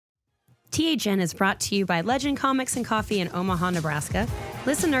THN is brought to you by Legend Comics and Coffee in Omaha, Nebraska,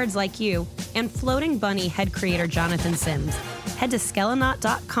 Listen Nerds like you, and Floating Bunny head creator Jonathan Sims. Head to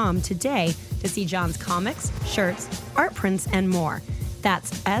skelenaut.com today to see John's comics, shirts, art prints, and more.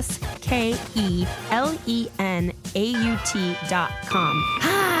 That's skelenaut.com.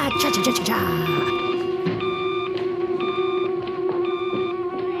 Ah, cha-cha-cha-cha-cha.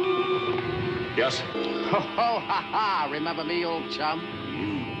 Yes? Ho, ho, ha, ha. Remember me, old chum?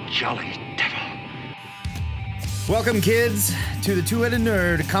 Jolly devil. Welcome, kids, to the Two-Headed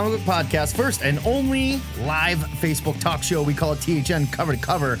Nerd Comic Book Podcast, first and only live Facebook talk show. We call it THN Cover to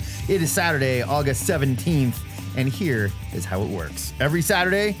Cover. It is Saturday, August 17th, and here is how it works. Every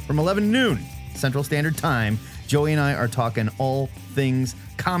Saturday from 11 to noon Central Standard Time, Joey and I are talking all things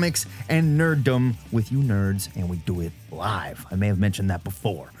comics and nerddom with you nerds, and we do it live. I may have mentioned that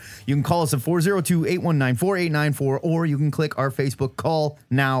before. You can call us at 402-819-4894, or you can click our Facebook Call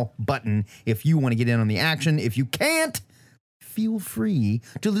Now button if you want to get in on the action. If you can't, feel free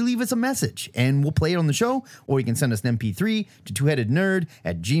to leave us a message, and we'll play it on the show, or you can send us an MP3 to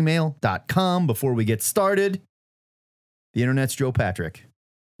twoheadednerd@gmail.com. Before we get started, the internet's Joe Patrick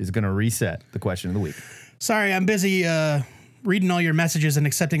is going to reset the question of the week. Sorry, I'm busy reading all your messages and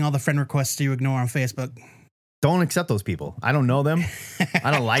accepting all the friend requests you ignore on Facebook. Don't accept those people. I don't know them. I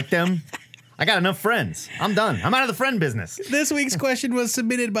don't like them. I got enough friends. I'm done. I'm out of the friend business. This week's question was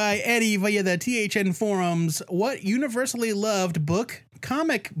submitted by Eddie via the THN forums. What universally loved book,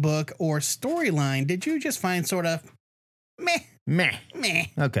 comic book, or storyline did you just find sort of meh? Meh. Meh.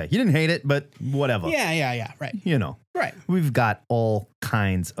 Okay. You didn't hate it, but whatever. Yeah. Right. You know. Right. We've got all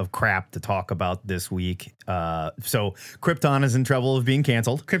kinds of crap to talk about this week. So Krypton is in trouble of being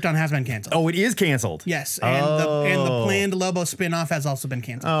canceled. Krypton has been canceled. Oh, it is canceled. Yes. And the planned Lobo spinoff has also been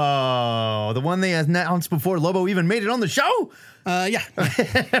canceled. Oh, the one they announced before Lobo even made it on the show? Yeah.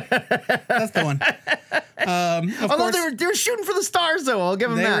 That's the one. Of Although course, they were shooting for the stars, though. I'll give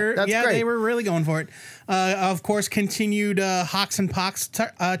them that. That's great. They were really going for it. Of course, continued Hawks and Pox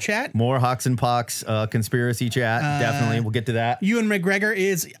chat. More Hawks and Pox conspiracy chat. Definitely. We'll get to that. Ewan McGregor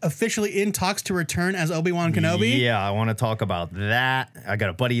is officially in talks to return as Obi-Wan Kenobi. Yeah, I want to talk about that. I got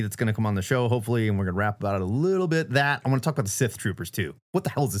a buddy that's going to come on the show, hopefully, and we're going to rap about it a little bit. I want to talk about the Sith Troopers, too. What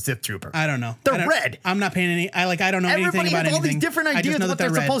the hell is a Sith Trooper? I don't know. They're red. I'm not paying any. I don't know anything about anything. Everybody has all these different ideas of what they're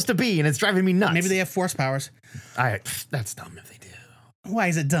supposed to be, and it's driving me nuts. Maybe they have force powers. That's dumb if they do. Why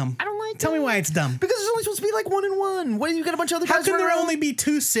is it dumb? I don't like Tell me why it's dumb. Because it's only supposed to be like 1 and 1. What do you got a bunch of other guys? How can there only be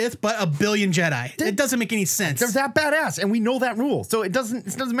 2 Sith but a billion Jedi? It doesn't make any sense. They're that badass, and we know that rule. So it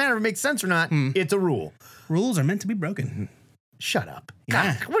doesn't matter if it makes sense or not. It's a rule. Rules are meant to be broken. Shut up.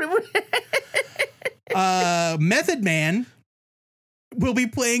 Yeah. God. Method Man will be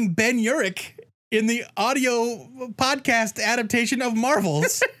playing Ben Urich in the audio podcast adaptation of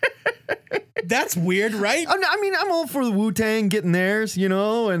Marvels. That's weird, right? I mean, I'm all for the Wu-Tang getting theirs,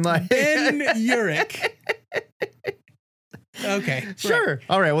 and like Ben Urich. Okay. Sure. Right.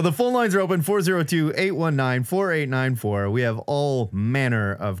 All right. Well, the phone lines are open, 402-819-4894. We have all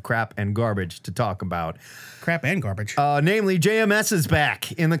manner of crap and garbage to talk about. Crap and garbage. Namely, JMS is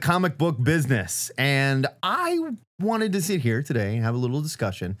back in the comic book business. And I wanted to sit here today and have a little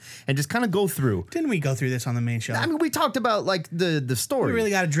discussion and just kind of go through. Didn't we go through this on the main show? I mean, we talked about like the story. We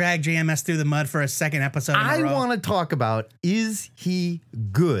really got to drag JMS through the mud for a second episode in a row. I want to talk about, is he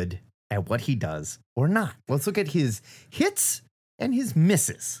good at what he does or not? Let's look at his hits and his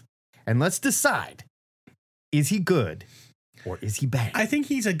misses. And let's decide, is he good or is he bad? I think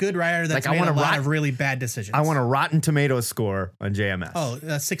he's a good writer that's Like, made a lot of really bad decisions. I want a Rotten Tomatoes score on JMS. Oh,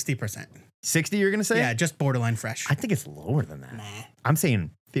 60%. 60, you're going to say? Yeah, just borderline fresh. I think it's lower than that. I'm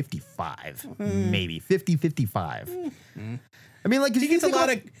saying 55, maybe 50, 55. I mean, like, he gets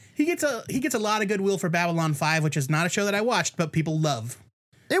a lot of goodwill for Babylon 5, which is not a show that I watched, but people love.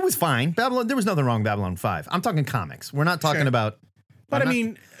 It was fine. Babylon. There was nothing wrong with Babylon 5. I'm talking comics. We're not talking about. But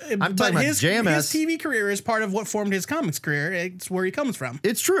I'm talking about his TV career is part of what formed his comics career. It's where he comes from.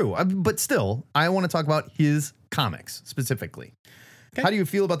 It's true. But still, I want to talk about his comics specifically. Okay. How do you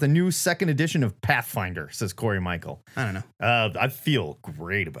feel about the new second edition of Pathfinder, says Corey Michael? I don't know. I feel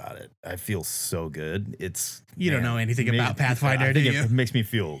great about it. I feel so good. You don't know anything about Pathfinder, do you? It makes me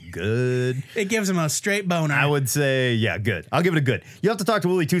feel good. It gives him a straight boner. I would say, yeah, good. I'll give it a good. You'll have to talk to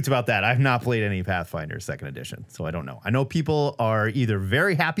Willie Toots about that. I've not played any Pathfinder second edition, so I don't know. I know people are either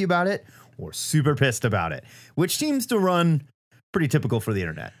very happy about it or super pissed about it, which seems to run pretty typical for the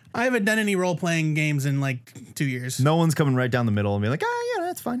internet. I haven't done any role-playing games in like 2 years. No one's coming right down the middle and be like, yeah,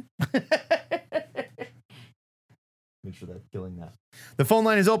 that's fine. Make sure that's killing that. The phone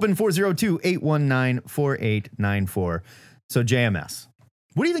line is open, 402-819-4894. So JMS,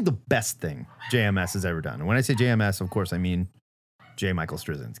 What do you think the best thing JMS has ever done? And when I say JMS, of course, I mean J. Michael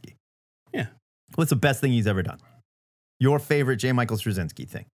Straczynski. Yeah. What's the best thing he's ever done? Your favorite J. Michael Straczynski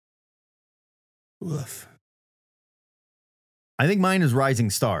thing? Oof. I think mine is Rising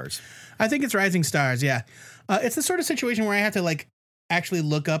Stars. I think it's Rising Stars, yeah. It's the sort of situation where I have to like actually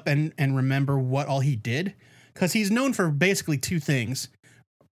look up and remember what all he did. Because he's known for basically two things.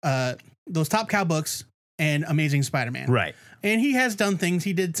 Those Top Cow books and Amazing Spider-Man. Right. And he has done things.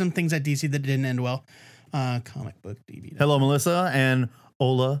 He did some things at DC that didn't end well. Comic book DVD. Hello, Melissa and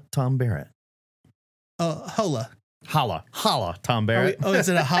Ola Tom Barrett. Hola. Holla, Tom Barrett. Is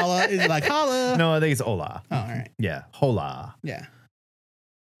it a holla? Is it like holla? No, I think it's Ola. Oh, all right. Yeah, hola. Yeah.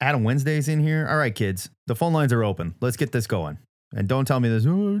 Adam Wednesday's in here. All right, kids. The phone lines are open. Let's get this going. And don't tell me this,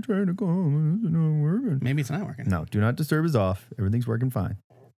 I'm trying to call. It's not working. Maybe it's not working. No, do not disturb is off. Everything's working fine.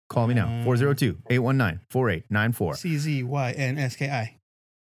 Call me now. 402-819-4894. CZYNSKI.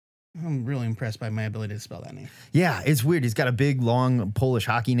 I'm really impressed by my ability to spell that name. Yeah, it's weird. He's got a big, long Polish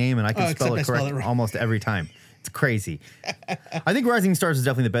hockey name, and I can spell it correct almost every time. It's crazy. I think Rising Stars is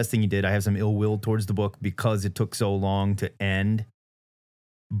definitely the best thing he did. I have some ill will towards the book because it took so long to end.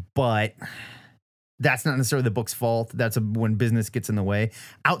 But that's not necessarily the book's fault. That's when business gets in the way.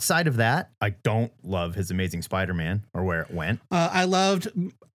 Outside of that, I don't love his Amazing Spider-Man or where it went. I loved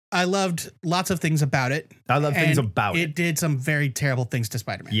lots of things about it. I love things about it. It did some very terrible things to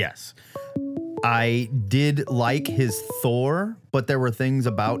Spider-Man. Yes. I did like his Thor, but there were things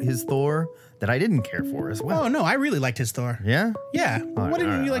about his Thor that I didn't care for as well. Oh, no, I really liked his Thor. Yeah? Yeah. What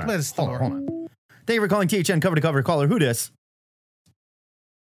did you like about his Thor? Hold on. Thank you for calling THN Cover to Cover. Caller, who dis?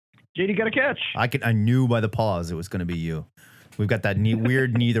 JD got a catch. I knew by the pause it was going to be you. We've got that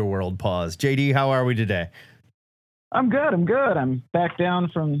weird neither world pause. JD, how are we today? I'm good. I'm back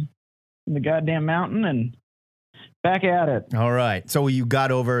down from the goddamn mountain and back at it. All right. So you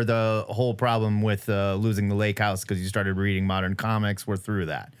got over the whole problem with losing the lake house because you started reading modern comics. We're through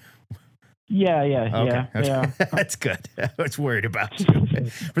that. Yeah. That's good. I was worried about you.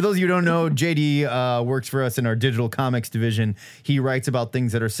 For those of you who don't know, JD works for us in our digital comics division. He writes about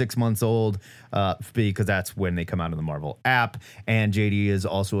things that are 6 months old because that's when they come out of the Marvel app. And JD is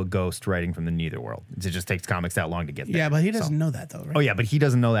also a ghost writing from the Neither World. It just takes comics that long to get there. Yeah, but he doesn't know that, though, right? Oh, yeah, but he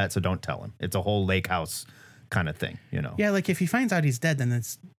doesn't know that, so don't tell him. It's a whole lake house kind of thing, you know? Yeah, like if he finds out he's dead, then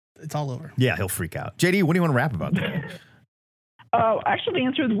it's all over. Yeah, he'll freak out. JD, what do you want to rap about today? Actually, the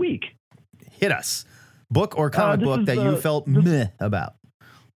answer of the week. Hit us. Book or comic book that you felt meh about.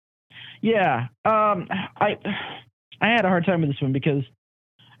 Yeah. I had a hard time with this one because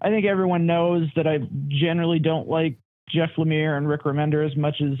I think everyone knows that I generally don't like Jeff Lemire and Rick Remender as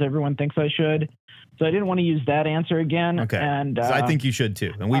much as everyone thinks I should. So I didn't want to use that answer again. Okay. And so I think you should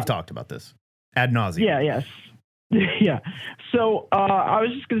too. And we've talked about this ad nauseum. Yeah, yes. Yeah. So I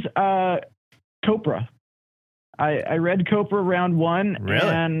was just going to Copra. I read Copra round one. Really?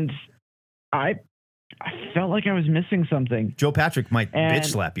 And I felt like I was missing something. Joe Patrick might bitch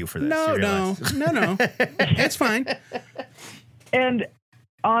slap you for this. No. It's fine. And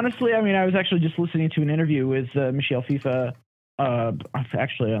honestly, I mean, I was actually just listening to an interview with Michelle FIFA,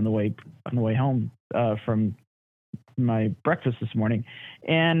 actually on the way home from my breakfast this morning,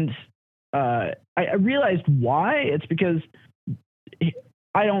 and I realized why. It's because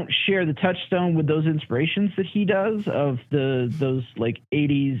I don't share the touchstone with those inspirations that he does of those like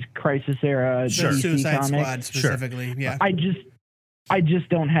 80s crisis era DC Suicide comics. Squad specifically. Sure. Yeah. I just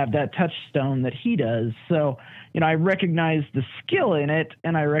don't have that touchstone that he does. So, I recognize the skill in it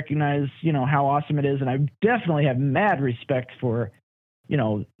and I recognize, how awesome it is. And I definitely have mad respect for,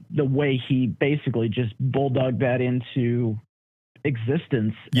 the way he basically just bulldogged that into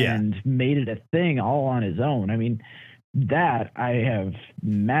existence and made it a thing all on his own. I mean, that I have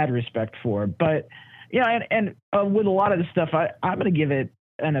mad respect for, but and with a lot of the stuff, I'm going to give it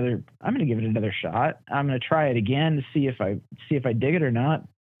another shot. I'm going to try it again to see if I dig it or not.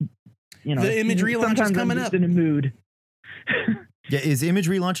 The Image relaunch is coming up. In a mood. Yeah, is Image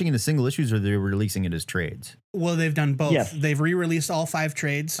relaunching into single issues or they're releasing it as trades? Well, they've done both. Yes. They've re-released all 5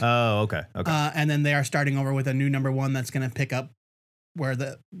 trades. Oh, okay. And then they are starting over with a new #1 that's going to pick up where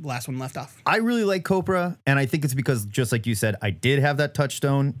the last one left off. I really like Copra, and I think it's because, just like you said, I did have that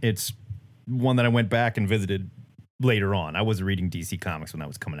touchstone. It's one that I went back and visited later on. I wasn't reading DC Comics when that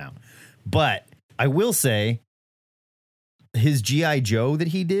was coming out. But I will say, his G.I. Joe that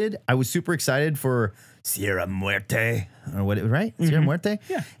he did, I was super excited for Sierra Muerte, or what, right? Sierra Muerte?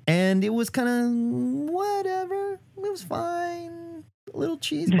 Yeah. And it was kind of whatever. It was fine. little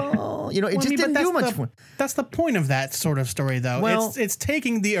cheese ball. You know, it Well, I just mean, but didn't do much for That's the point of that sort of story, though. Well- it's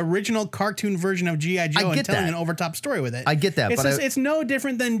taking the original cartoon version of G.I. Joe I and get telling that. an overtop story with it. I get that, It's, but it's no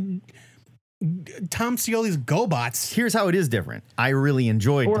different than Tom Scioli's GoBots. Here's how it is different. I really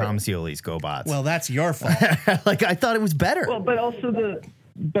enjoyed Tom Scioli's GoBots. Well, that's your fault. like I thought it was better. Well, but also,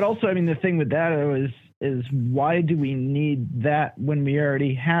 I mean, the thing with that though is why do we need that when we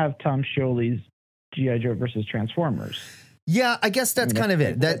already have Tom Scioli's G.I. Joe versus Transformers? Yeah, I guess that's kind of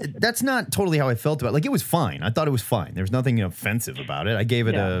it. That's not totally how I felt about it. Like, it was fine. I thought it was fine. There's nothing offensive about it. I gave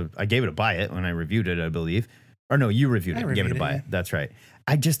it a buy it when I reviewed it, I believe. Or no, you reviewed it and gave it a buy it. That's right.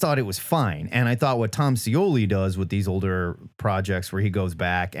 I just thought it was fine. And I thought what Tom Scioli does with these older projects where he goes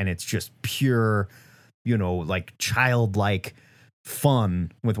back and it's just pure, you know, like childlike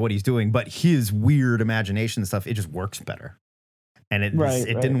fun with what he's doing, but his weird imagination and stuff, it just works better. And it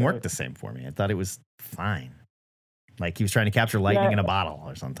didn't work the same for me. I thought it was fine. Like he was trying to capture lightning in a bottle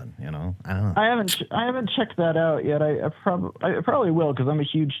or something, you know? I don't know. I haven't checked that out yet. I probably will because I'm a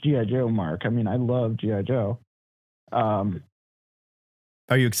huge G.I. Joe mark. I mean, I love G.I. Joe.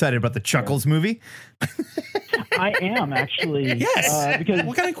 Are you excited about the Chuckles movie? I am actually. Yes. Because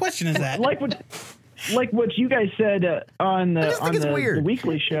What kind of question is that? like what you guys said on the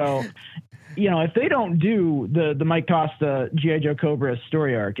weekly show. You know, if they don't do the Mike Costa G.I. Joe Cobra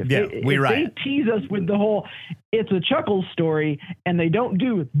story arc, if they tease us with the whole it's a Chuckles story and they don't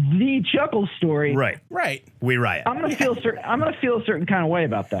do the Chuckles story, Right. We riot. I'm gonna feel a certain kind of way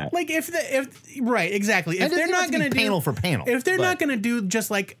about that. Like if right, exactly. If And it they're doesn't have not to be going to do panel for panel, if they're but- not going to do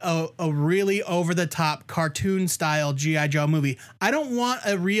just like a really over the top cartoon style G.I. Joe movie, I don't want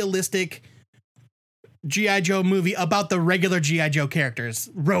a realistic G.I. Joe movie about the regular G.I. Joe characters,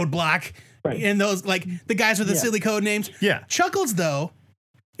 Roadblock, and those like the guys with the silly code names. Yeah. Chuckles though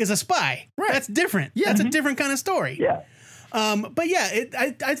is a spy. Right. That's different. Yeah. That's a different kind of story. Yeah. But yeah,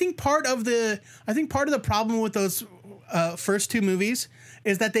 I think part of the problem with those first two movies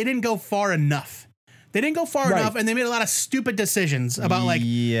is that they didn't go far enough. They didn't go far enough, and they made a lot of stupid decisions about like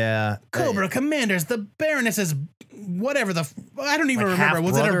Cobra Commanders, the Baroness's, whatever I don't even remember.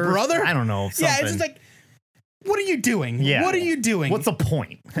 Was it her brother? I don't know. Something. Yeah, it's just like, what are you doing? Yeah. What are you doing? What's the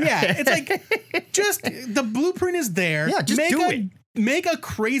point? Yeah, it's like just the blueprint is there. Yeah, just do it. Make a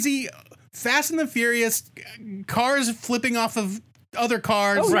crazy Fast and the Furious cars flipping off of other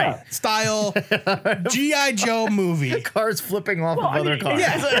cars style G.I. Joe movie. Cars flipping off of other cars.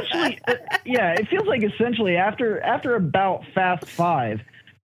 Yeah, essentially, it feels like essentially after about Fast 5,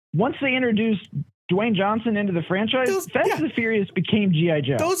 once they introduced Dwayne Johnson into the franchise, Fast and the Furious became G.I.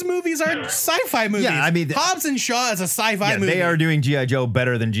 Joe. Those movies are sci-fi movies. Yeah, I mean, Hobbs and Shaw is a sci-fi movie. They are doing G.I. Joe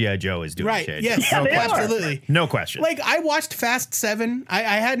better than G.I. Joe is doing. Right. G.I. Yes. Joe. Absolutely. No question. Like I watched Fast 7. I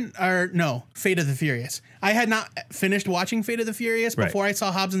hadn't, or no, Fate of the Furious. I had not finished watching Fate of the Furious before I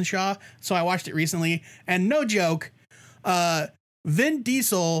saw Hobbs and Shaw, so I watched it recently. And no joke, Vin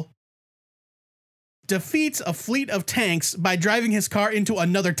Diesel defeats a fleet of tanks by driving his car into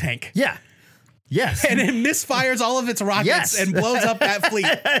another tank. Yeah. Yes. And it misfires all of its rockets and blows up that fleet.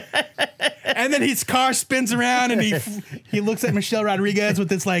 And then his car spins around and he looks at Michelle Rodriguez with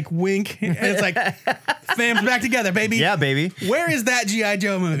this like wink. And it's like, fam's back together, baby. Yeah, baby. Where is that G.I.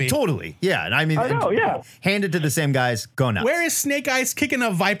 Joe movie? Totally. Yeah. And I mean, hand it to the same guys. Go nuts. Where is Snake Eyes kicking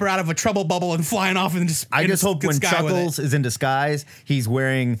a viper out of a trouble bubble and flying off and just I just hope when Chuckles is in disguise, he's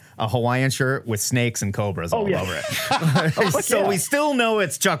wearing a Hawaiian shirt with snakes and cobras all over it. So we still know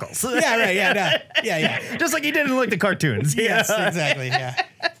it's Chuckles. Yeah, right. Yeah, no. Yeah. Just like he did in like the cartoons. Yes, exactly. Yeah.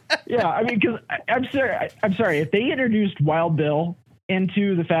 Yeah, I mean, because I'm sorry. If they introduced Wild Bill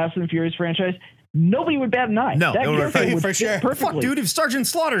into the Fast and Furious franchise, nobody would bat an eye. No, that character would for sure. fit perfectly. Fuck, dude, if Sergeant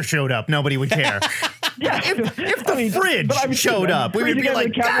Slaughter showed up, nobody would care. If the fridge showed up, we would be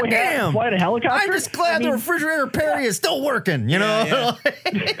like, God damn, fly a helicopter? I'm just glad the refrigerator Perry is still working, you know?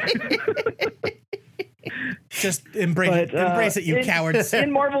 Just embrace it, you cowards.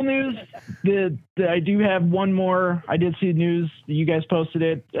 In Marvel news, I do have one more. I did see news. You guys posted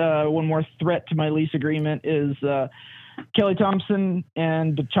it. One more threat to my lease agreement is Kelly Thompson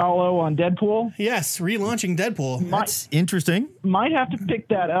and T'Challa on Deadpool. Yes, relaunching Deadpool. That's interesting. Might have to pick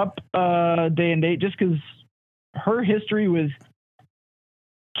that up day and date just because her history with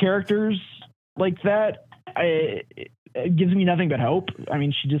characters like that it gives me nothing but hope. I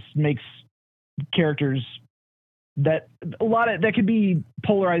mean, she just makes characters that could be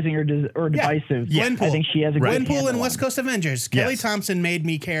polarizing or divisive. Yeah. I think she has a great Gwenpool handle and on West it. Coast Avengers. Kelly Thompson made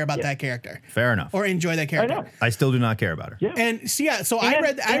me care about that character. Fair enough. Or enjoy that character. I know. I still do not care about her. Yeah. And so I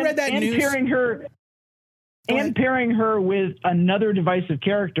read that and news. pairing her And pairing her with another divisive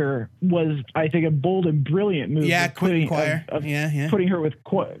character was, I think, a bold and brilliant move. Yeah, of Quentin putting- Quire. of Yeah. Putting her with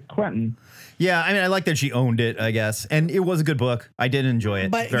Quentin. Yeah, I mean, I like that she owned it, I guess. And it was a good book. I did enjoy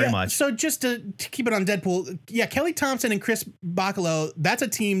it very much. So just to keep it on Deadpool, Kelly Thompson and Chris Bacalo, that's a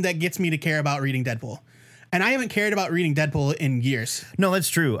team that gets me to care about reading Deadpool. And I haven't cared about reading Deadpool in years. No, that's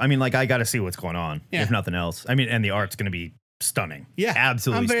true. I mean, like, I got to see what's going on, Yeah. if nothing else. I mean, and the art's going to be stunning. Yeah.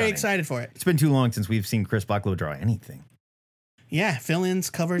 Absolutely I'm very stunning. excited for it. It's been too long since we've seen Chris Bacalo draw anything. Yeah, fill-ins,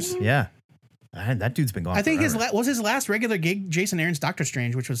 covers. Yeah. That dude's been gone I think forever. his last regular gig Jason Aaron's Doctor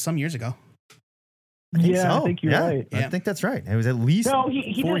Strange, which was some years ago. Yeah, So, I think you're yeah, right. I Yeah. think that's right. It was at least No,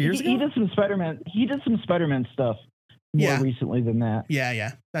 he 4 did, years he ago. did some Spider-Man. He did some Spider-Man stuff more Yeah. recently than that.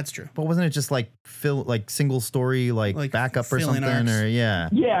 Yeah, that's true. But wasn't it just like single story, like backup or fill-in something? arcs. Or yeah.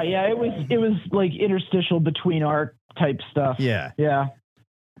 Yeah, it was like interstitial between arc type stuff. Yeah. Yeah.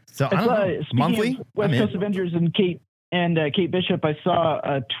 So I don't know. speaking Monthly? of West I'm in. Coast Avengers and Kate Bishop, I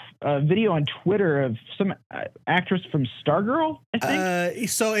saw a video on Twitter of some actress from Stargirl, I think.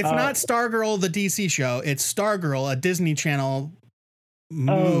 So it's not Stargirl, the DC show. It's Stargirl, a Disney Channel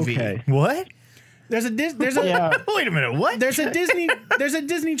movie. Okay. What? There's a Yeah. Wait a minute. What? there's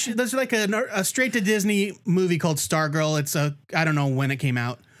like a straight to Disney movie called Stargirl. It's I don't know when it came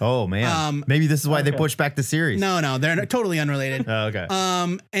out. Oh man. Maybe this is why they pushed back the series. No, they're totally unrelated. Oh, okay.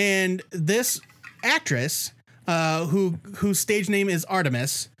 And this actress, whose stage name is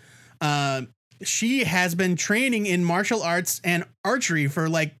Artemis, she has been training in martial arts and archery for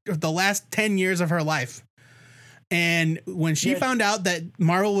like the last 10 years of her life. And when she found out that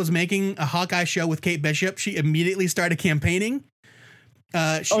Marvel was making a Hawkeye show with Kate Bishop, she immediately started campaigning.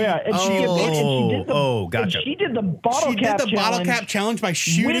 And she did the gotcha. She did the bottle cap did the bottle cap challenge by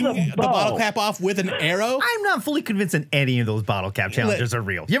shooting with a the bow. bottle cap off with an arrow. I'm not fully convinced that any of those bottle cap challenges are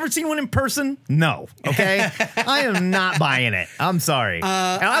real. You ever seen one in person? No. Okay. I am not buying it. I'm sorry. And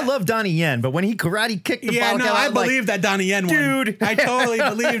I love Donnie Yen, but when he karate kicked the bottle cap, I was like, believe that Donnie Yen won. dude. I totally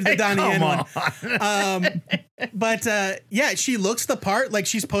believe the Donnie Yen Come won. But she looks the part. Like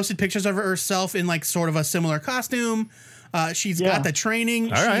she's posted pictures of herself in like sort of a similar costume. She's got the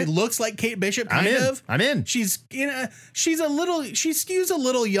training. All right. She looks like Kate Bishop, I'm kind in. of. I'm in. She skews a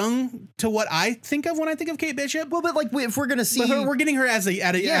little young to what I think of when I think of Kate Bishop. Well, but like if we're gonna see, But we're getting her at a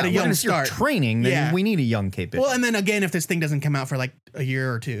we're young gonna see her start. training, then we need a young Kate Bishop. Well, and then again, if this thing doesn't come out for like a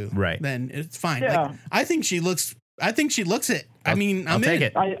year or two, Right. then it's fine. Yeah. Like, I think she looks it. I mean, I'll I'm take in.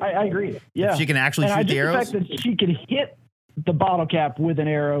 it. I agree. Yeah. If she can actually And shoot the arrows. fact that she could hit the bottle cap with an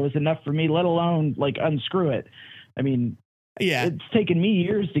arrow is enough for me, let alone like unscrew it. I mean, Yeah. it's taken me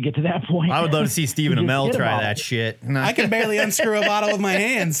years to get to that point. I would love to see Stephen Just Amell hit a try bottle. that shit. I can barely unscrew a bottle with my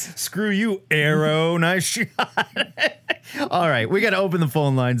hands. Screw you, arrow. Nice shot. All right, we got to open the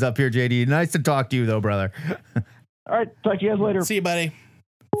phone lines up here, JD. Nice to talk to you, though, brother. All right. Talk to you guys later. See you, buddy.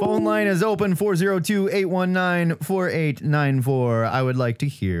 Phone line is open 402-819-4894. I would like to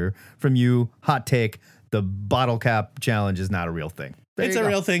hear from you. Hot take. The bottle cap challenge is not a real thing. There It's you a go.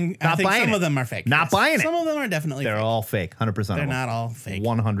 real thing. I Not think buying some it. of them are fake. Not buying it. Some of them are definitely They're fake. all fake. 100% of They're them. not all fake.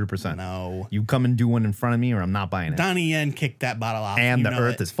 100%. No. You come and do one in front of me or I'm not buying it. Donnie Yen kicked that bottle off. And You the know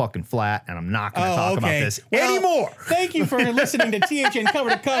earth it. is fucking flat and I'm not going to Oh, talk okay. about this Well, anymore. Thank you for listening to THN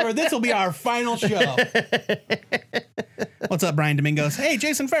Cover to Cover. This will be our final show. What's up, Brian Domingos? Hey,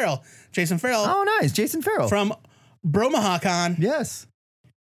 Jason Farrell. Jason Farrell Oh, nice. Jason Farrell. from BromahaCon. yes.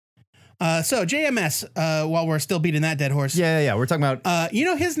 So JMS, while we're still beating that dead horse. Yeah. We're talking about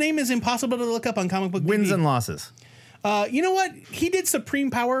His name is impossible to look up on Comic Book wins BB. and losses. You know what? He did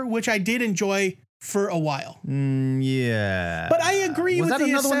Supreme Power, which I did enjoy for a while. Yeah. But I agree Was with that the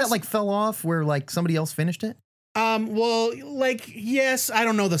another one that assess- like fell off where like somebody else finished it? Well, like, yes, I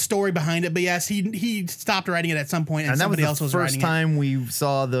don't know the story behind it, but yes, he stopped writing it at some point, and And that was somebody the else was first writing time we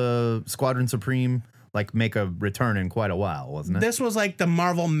saw the Squadron Supreme like make a return in quite a while, wasn't it. it? This was like the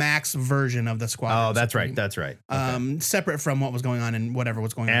Marvel Max version of the Squadron. Oh, that's Supreme. right. That's right. Okay. Separate from what was going on and whatever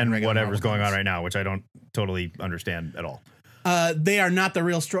was going on. in And regular whatever's Marvel going on comics. right now, which I don't totally understand at all. They are not the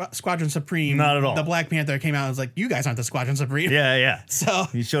real Squadron Supreme. Not at all. The Black Panther came out and was like, you guys aren't the Squadron Supreme. Yeah. So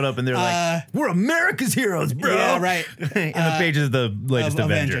He showed up and they're like, "We're America's heroes, bro." Yeah, right. In the pages of the latest of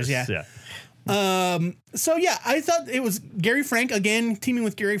Avengers. Avengers, yeah. So yeah, I thought it was Gary Frank again, teaming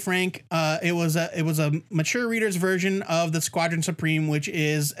with Gary Frank. It was a mature reader's version of the Squadron Supreme, which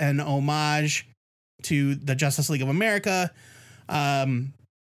is an homage to the Justice League of America.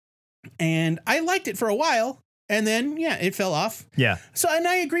 And I liked it for a while, and then it fell off. Yeah. So, and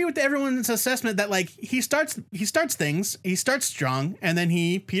I agree with everyone's assessment that like he starts things, he starts strong, and then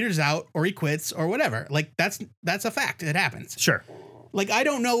he peters out or he quits or whatever. Like that's a fact. It happens. Sure. Like, I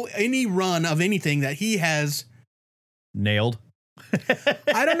don't know any run of anything that he has. Nailed.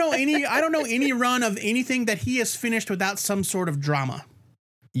 I don't know any run of anything that he has finished without some sort of drama.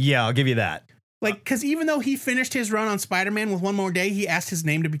 Yeah, I'll give you that. Like, because even though he finished his run on Spider-Man with one more day, he asked his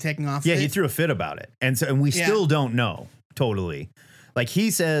name to be taken off. Yeah, he threw a fit about it. And we still don't know totally. Like, he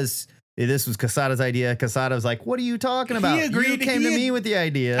says this was Quesada's idea. Quesada's like, what are you talking about? He agreed. You came to me with the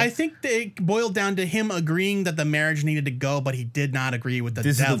idea. I think it boiled down to him agreeing that the marriage needed to go, but he did not agree with the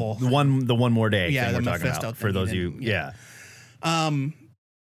devil. Is the one more day Yeah, thing the we're talking Mephisto about. thing For those of he you, didn't- yeah.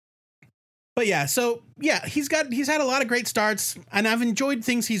 But yeah, so yeah, he's had a lot of great starts, and I've enjoyed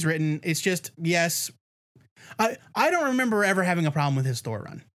things he's written. It's just, yes, I don't remember ever having a problem with his Thor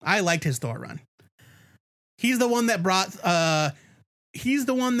run. I liked his Thor run. He's the one that brought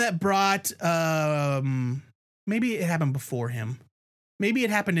maybe it happened before him. Maybe it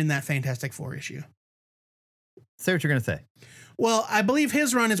happened in that Fantastic Four issue. Say what you're gonna say. Well, I believe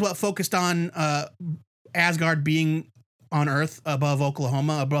his run is what focused on Asgard being on Earth above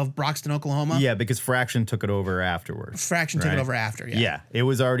Broxton, Oklahoma. Yeah, because Fraction took it over afterwards. Fraction took it over after. Yeah, it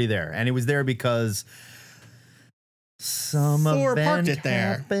was already there, and it was there because some Thor event parked it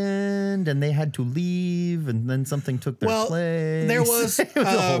there. happened, and they had to leave, and then something took their place. There was, it was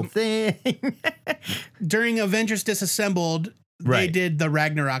a whole thing. During Avengers Disassembled, they Right. did the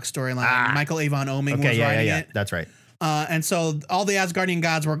Ragnarok storyline. Michael Avon Oeming was writing it. That's right. And so all the Asgardian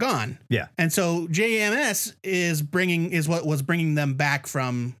gods were gone. Yeah. And so JMS is what was bringing them back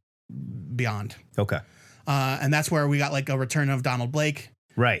from beyond. Okay. And that's where we got like a return of Donald Blake.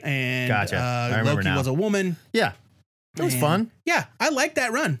 Right. And Gotcha. I remember Loki now. was a woman. Yeah. It was And- fun. Yeah, I liked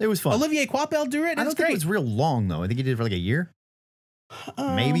that run. It was fun. Olivier Coipel drew it. I It was don't think great. it was real long though. I think he did it for like a year,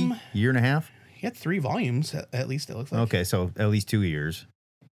 maybe year and a half. He had 3 volumes at least. It looks like. Okay, so at least 2 years,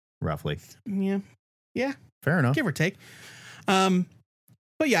 roughly. Yeah. Fair enough. Give or take.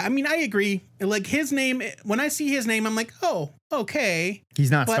 But yeah, I mean, I agree. Like his name, when I see his name, I'm like, oh, okay. He's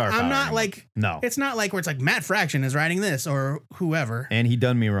not But Starfire I'm not anymore. like, No. it's not like where it's like Matt Fraction is writing this or whoever. And he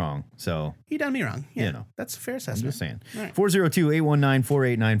done me wrong. So He done me wrong. Yeah, You know. that's a fair I'm assessment. just saying. All right.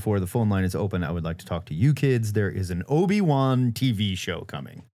 402-819-4894. The phone line is open. I would like to talk to you kids. There is an Obi-Wan TV show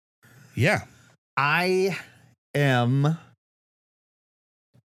coming. Yeah.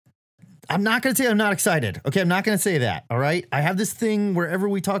 I'm not going to say I'm not excited. Okay, I'm not going to say that. All right. I have this thing wherever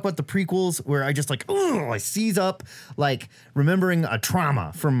we talk about the prequels where I just like, I seize up, like remembering a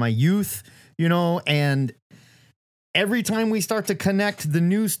trauma from my youth, and every time we start to connect the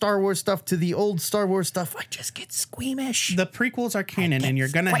new Star Wars stuff to the old Star Wars stuff, I just get squeamish. The prequels are canon and you're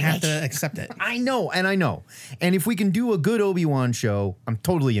going to have to accept it. I know. And if we can do a good Obi-Wan show, I'm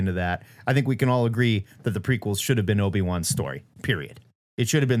totally into that. I think we can all agree that the prequels should have been Obi-Wan's story, period. It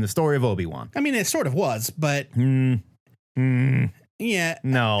should have been the story of Obi-Wan. I mean, it sort of was, but yeah.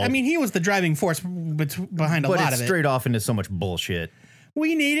 No. I mean, he was the driving force behind a But lot it's of it. straight off into so much bullshit.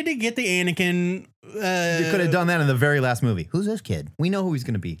 We needed to get the Anakin. You could have done that in the very last movie. Who's this kid? We know who he's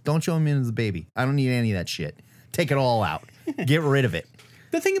going to be. Don't show him in as a baby. I don't need any of that shit. Take it all out. Get rid of it.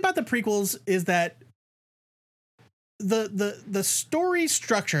 The thing about the prequels is that the story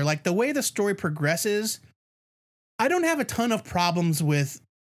structure, like the way the story progresses, I don't have a ton of problems with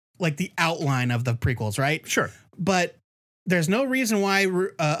like the outline of the prequels, right? Sure. But there's no reason why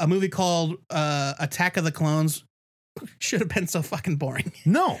a movie called Attack of the Clones should have been so fucking boring.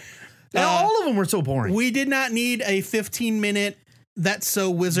 No. All of them were so boring. We did not need a 15-minute That's So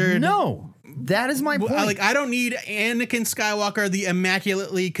Wizard. No. That is my point. I don't need Anakin Skywalker, the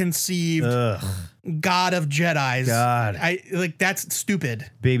immaculately conceived God of Jedis. God. That's stupid.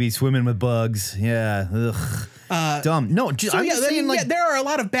 Baby swimming with bugs. Yeah. Ugh. Dumb. No, I'm just saying, there are a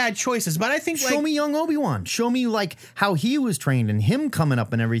lot of bad choices, but I think show me young Obi-Wan. Show me like how he was trained and him coming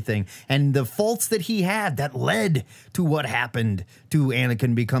up and everything and the faults that he had that led to what happened to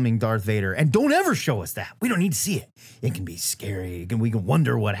Anakin becoming Darth Vader. And don't ever show us that. We don't need to see it. It can be scary. We can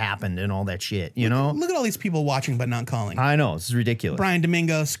wonder what happened and all that shit, you know? Look at all these people watching but not calling. I know. This is ridiculous. Brian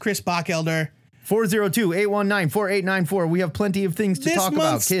Domingos, Chris Bochelder. 402-819-4894. We have plenty of things to talk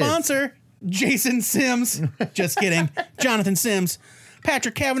about, This kids. month's sponsor, Jason Sims. Just kidding. Jonathan Sims.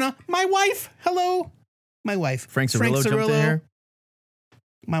 Patrick Kavanaugh. My wife. Hello. My wife. Frank Cirillo jumped in here.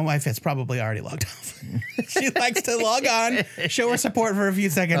 My wife has probably already logged off. She likes to log on, show her support for a few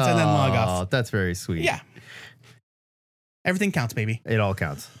seconds, and then log off. Oh, that's very sweet. Yeah. Everything counts, baby. It all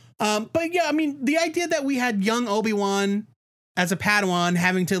counts. But yeah, I mean, the idea that we had young Obi-Wan as a Padawan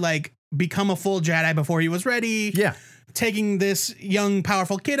having to like become a full Jedi before he was ready. Yeah. Taking this young,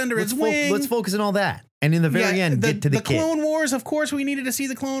 powerful kid under his wing. Let's focus on all that. And in the very end, get to the kid. Clone Wars, of course, we needed to see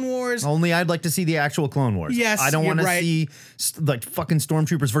the Clone Wars. Only I'd like to see the actual Clone Wars. Yes, I don't you're want right. to see like fucking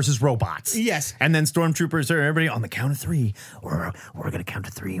stormtroopers versus robots. Yes. And then stormtroopers are everybody on the count of 3. We're going to count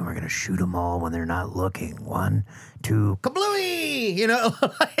to 3 and we're going to shoot them all when they're not looking. 1, 2, kablooey! You know,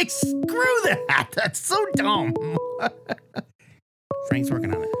 like, screw that. That's so dumb. Frank's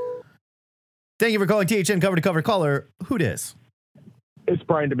working on it. Thank you for calling THN Cover to Cover. Caller, who dis? It's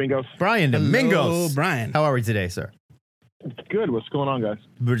Brian Domingos. Brian Domingos. Hello, Brian. How are we today, sir? Good. What's going on, guys?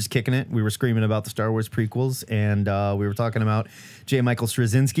 We were just kicking it. We were screaming about the Star Wars prequels, and we were talking about J. Michael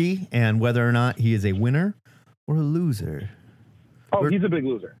Straczynski and whether or not he is a winner or a loser. Oh, he's a big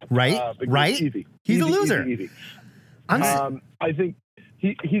loser. Right? Big Right? Easy. He's Easy, a loser. Easy. I think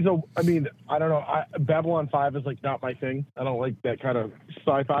he's a. I mean, I don't know. Babylon 5 is like not my thing. I don't like that kind of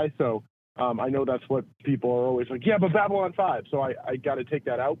sci-fi. So I know that's what people are always like. Yeah, but Babylon 5. So I got to take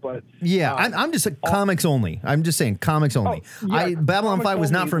that out. But Yeah, I'm just comics only. I'm just saying comics only. Babylon 5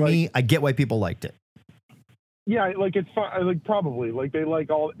 was not for me. I get why people liked it. Yeah, like it's fun. Like probably like they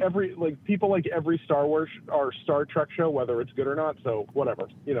like people like every Star Wars or Star Trek show, whether it's good or not. So whatever,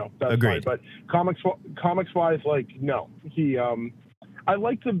 that's Agreed. fine. But comics wise, like no, he. I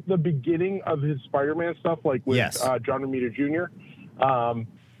liked the beginning of his Spider-Man stuff, like with John Romita Jr.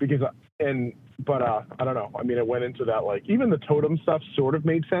 Because I don't know. I mean, it went into that like even the totem stuff sort of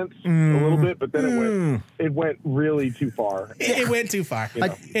made sense a little bit, but then it went really too far. It went too far.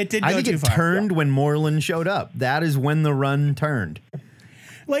 It did go I think too it far. turned when Moreland showed up. That is when the run turned.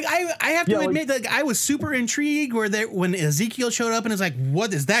 Like I have to admit, like I was super intrigued when Ezekiel showed up and it's like,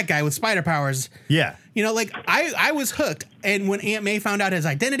 what is that guy with spider powers? Yeah. Like I was hooked, and when Aunt May found out his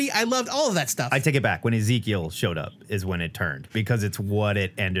identity, I loved all of that stuff. I take it back. When Ezekiel showed up is when it turned, because it's what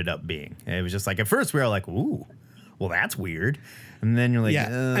it ended up being. And it was just like, at first we were like, ooh, well, that's weird. And then you're like,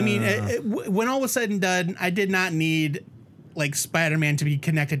 I mean, when all was said and done, I did not need like Spider-Man to be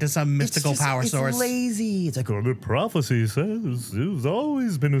connected to some mystical power source. It's lazy. It's like, the prophecy says there's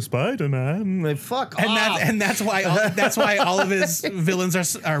always been a Spider-Man. Like, fuck off. And that's why all of his villains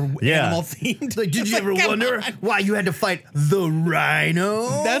are animal themed. Like, did you ever wonder why you had to fight the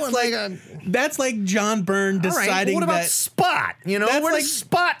Rhino? That's like John Byrne deciding what about that Spot? Where does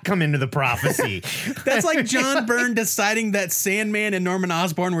Spot come into the prophecy? That's like John Byrne deciding that Sandman and Norman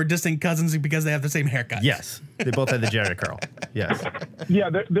Osborn were distant cousins because they have the same haircut. Yes, they both had the Jerry curl. Yes. Yeah,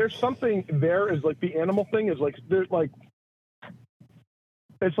 there's something there is like the animal thing is like there's like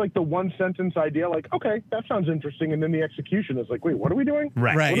it's like the one sentence idea, like, okay, that sounds interesting, and then the execution is like, wait, what are we doing?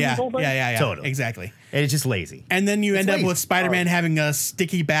 Right. Yeah. Totally. Exactly. And it's just lazy. And then you end up with Spider-Man having a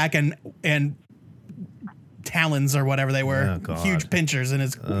sticky back and talons or whatever they were, huge pinchers in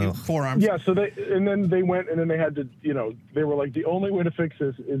his forearms. Yeah. So they had to, they were like, the only way to fix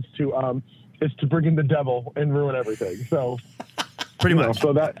this is to bring in the devil and ruin everything. So pretty much.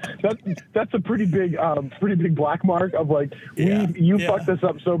 So that's a pretty big black mark of like, you fucked this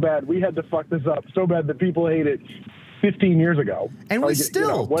up so bad. We had to fuck this up so bad that people hate it 15 years ago. And we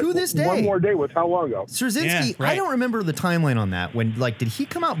still, to this day. One More Day was how long ago? Straczynski, I don't remember the timeline on that. When, like, did he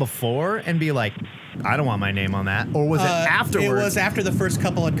come out before and be like, I don't want my name on that? Or was it afterwards? It was after the first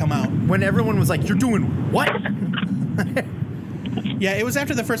couple had come out. When everyone was like, you're doing what? Yeah, it was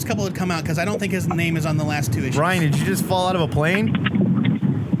after the first couple had come out, because I don't think his name is on the last 2 issues. Brian, did you just fall out of a plane?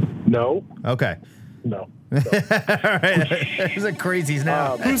 No. Okay. No. All right. There's a crazies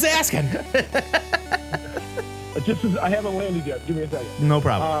now. Who's asking? I haven't landed yet. Give me a second. No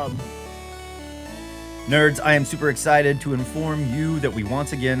problem. Nerds, I am super excited to inform you that we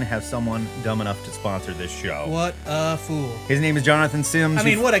once again have someone dumb enough to sponsor this show. What a fool. His name is Jonathan Sims. I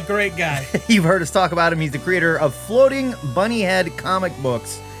mean, what a great guy. You've heard us talk about him. He's the creator of Floating Bunny Head comic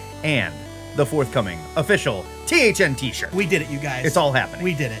books and the forthcoming official THN t-shirt. We did it, you guys. It's all happening.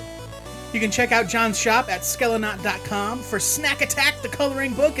 We did it. You can check out John's shop at Skelonaut.com for Snack Attack, the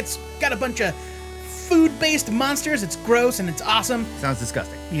coloring book. It's got a bunch of food-based monsters. It's gross and it's awesome. Sounds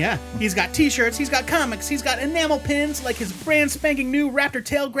disgusting. Yeah. He's got t-shirts, he's got comics, he's got enamel pins, like his brand spanking new Raptor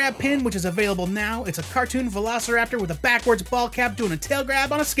tail grab pin, which is available now. It's a cartoon velociraptor with a backwards ball cap doing a tail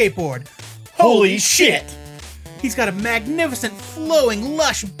grab on a skateboard. Holy shit! He's got a magnificent, flowing,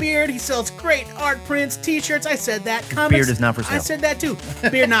 lush beard. He sells great art prints, t-shirts. I said that. Comics. Beard is not for sale. I said that too.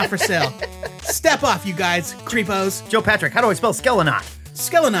 Beard not for sale. Step off, you guys, creepos. Joe Patrick, how do I spell Skelonaut?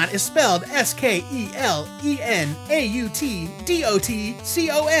 Skelonaut is spelled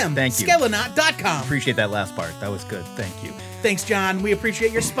SKELENAUTDOTCOM. Thank you. Skelonaut.com. Appreciate that last part. That was good. Thank you. Thanks, John. We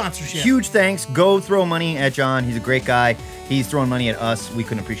appreciate your sponsorship. Huge thanks. Go throw money at John. He's a great guy. He's throwing money at us. We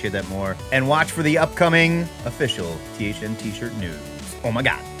couldn't appreciate that more. And watch for the upcoming official THN t-shirt news. Oh my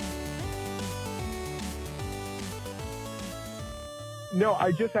God. No,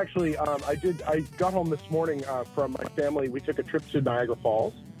 I just actually, I got home this morning from my family. We took a trip to Niagara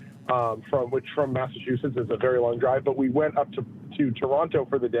Falls, from Massachusetts. It's a very long drive, but we went up to Toronto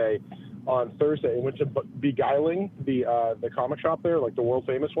for the day on Thursday and went to Beguiling, the comic shop there, like the world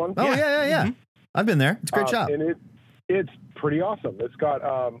famous one. Oh, yeah. Mm-hmm. I've been there. It's a great shop. And it's pretty awesome. It's got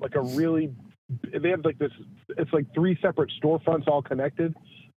they have like this, it's like 3 separate storefronts all connected.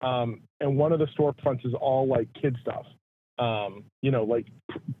 And one of the storefronts is all like kid stuff. Like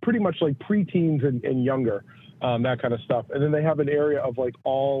pretty much like preteens and younger, that kind of stuff. And then they have an area of like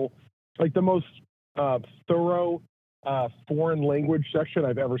all like the most thorough foreign language section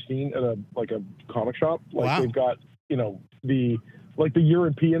I've ever seen in a comic shop. Like wow. They've got, the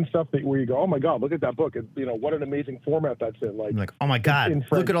European stuff where you go, oh my God, look at that book. What an amazing format that's in. Like, oh my God,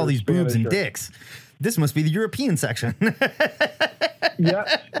 look at all these boobs and dicks. This must be the European section. Yeah,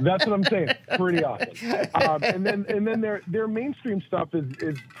 that's what I'm saying. Pretty awesome. And then their mainstream stuff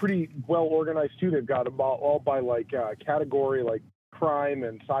is pretty well organized too. They've got them all by like category, like crime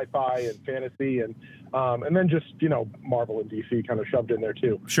and sci-fi and fantasy and then just Marvel and DC kind of shoved in there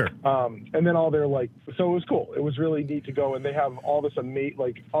too. Sure. And then all their so it was cool. It was really neat to go, and they have all this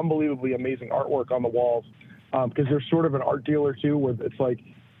unbelievably amazing artwork on the walls because they're sort of an art dealer too, where it's like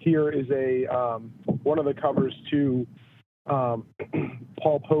here is a one of the covers to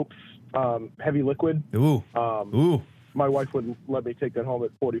Paul Pope's Heavy Liquid. Ooh. Ooh. My wife wouldn't let me take that home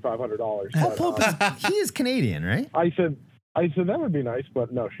at $4,500. Paul Pope he is Canadian, right? I said that would be nice,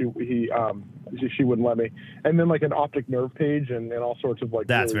 but no, she wouldn't let me. And then like an optic nerve page and all sorts of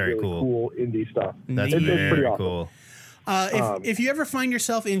that's really, very really cool indie stuff. That's it's very pretty awesome. cool. If you ever find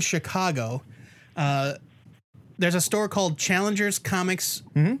yourself in Chicago, there's a store called Challengers Comics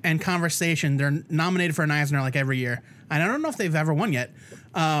and Conversation. They're nominated for an Eisner like every year. And I don't know if they've ever won yet.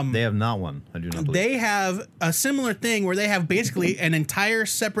 They have not won. I do not believe. They have a similar thing where they have basically an entire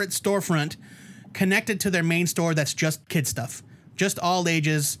separate storefront connected to their main store that's just kid stuff. Just all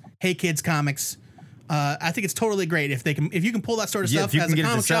ages, Hey Kids comics. I think it's totally great if you can pull that sort of stuff as a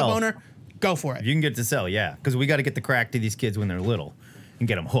comic shop owner, go for it. You can get it to sell, yeah. Because we got to get the crack to these kids when they're little and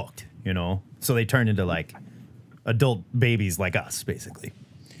get them hooked, so they turn into like adult babies like us, basically.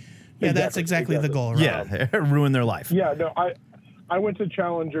 Yeah, that's exactly the goal, right? Yeah, ruin their life. Yeah, no, I went to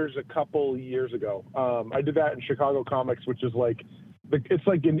Challengers a couple years ago. I did that in Chicago Comics, which is like it's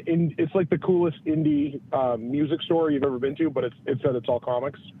like the coolest indie music store you've ever been to, but it's all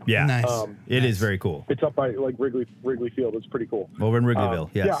comics. Yeah, nice. It is very cool. It's up by like Wrigley Field. It's pretty cool. Over in Wrigleyville,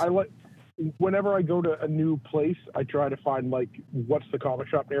 yes. Yeah, I like. Whenever I go to a new place, I try to find like what's the comic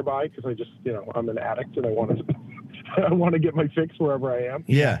shop nearby because I just I'm an addict and I want to get my fix wherever I am.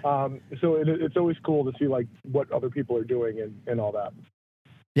 Yeah. So it's always cool to see like what other people are doing and all that.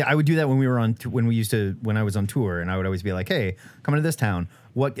 Yeah, I would do that when I was on tour, and I would always be like, "Hey, coming to this town.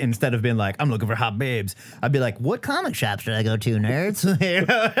 What?" Instead of being like, "I'm looking for hot babes," I'd be like, "What comic shop should I go to, nerds?"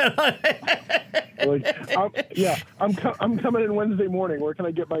 I'm coming in Wednesday morning. Where can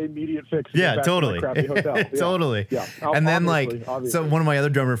I get my immediate fix? Yeah, totally. To my crappy hotel? Yeah. Totally. Yeah. And then obviously. so one of my other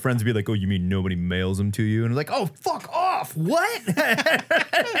drummer friends would be like, "Oh, you mean nobody mails them to you?" And I'm like, "Oh, fuck off! What?"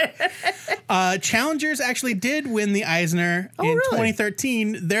 Challengers actually did win the Eisner in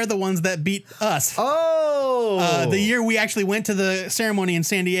 2013. They're the ones that beat us. Oh, the year we actually went to the ceremony in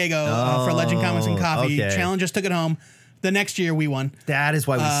San Diego for Legend Comics and Coffee. Okay. Challengers took it home. The next year we won. That is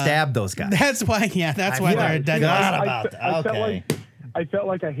why we stabbed those guys. That's why they're dead. I felt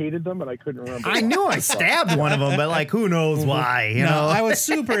like I hated them, and I couldn't remember. I knew I stabbed one of them, but like, who knows why? You know, I was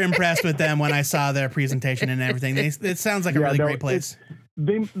super impressed with them when I saw their presentation and everything. It sounds like a really great place.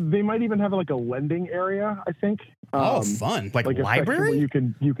 They might even have like a lending area, I think. Fun! Like a library? You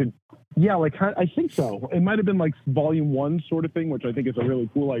can. Yeah, I think so. It might have been like volume 1 sort of thing, which I think is a really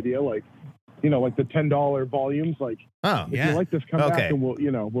cool idea. Like, like the $10 volumes. Like, if you like this, come back and we'll.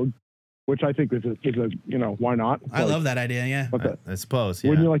 Which I think is a why not? I love that idea. Yeah, I suppose.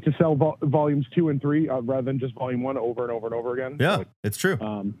 Yeah. Wouldn't you like to sell volumes 2 and 3 rather than just volume 1 over and over and over again? Yeah, it's true.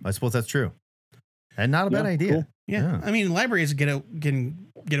 I suppose that's true. And not a bad idea. Cool. Yeah, I mean, libraries can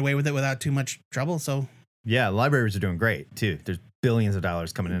get away with it without too much trouble. So yeah, libraries are doing great too. There's billions of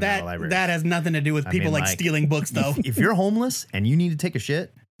dollars coming in out of libraries. That has nothing to do with people stealing books, though. If you're homeless and you need to take a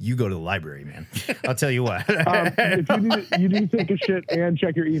shit, you go to the library, man. I'll tell you what. If you need to take a shit and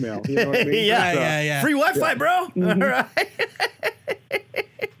check your email. You know what I mean? Yeah. Free Wi-Fi, bro. Mm-hmm. All right.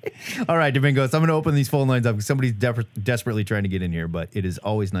 All right, Domingos, I'm going to open these phone lines up because somebody's desperately trying to get in here, but it is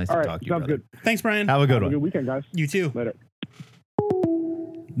always nice to talk to you, sounds brother. good. Thanks, Brian. Have a good one. Have a good weekend, guys. You too. Later.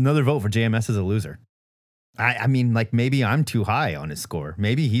 Another vote for JMS as a loser. I mean, like maybe I'm too high on his score.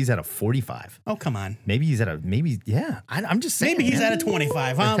 Maybe he's at a 45. Oh, come on. Maybe he's at a yeah. I'm just saying. Maybe he's at a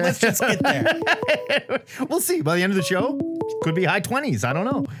 25, huh? Let's just get there. We'll see. By the end of the show, could be high 20s. I don't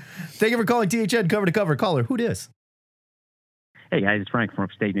know. Thank you for calling THN Cover to Cover. Caller, who dis? Hey guys, it's Frank from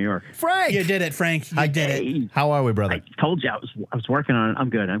upstate New York. Frank, you did it, Frank. You did it. How are we, brother? I told you I was working on it. I'm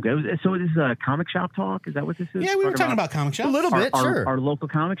good. So this is a comic shop talk. Is that what this is? Yeah, we were talking about comic shop. A little bit, sure. Our local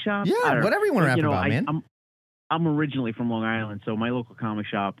comic shop. Yeah, whatever you want to rap about, man. I'm originally from Long Island, so my local comic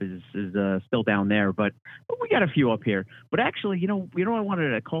shop is still down there, but we got a few up here. But actually, I wanted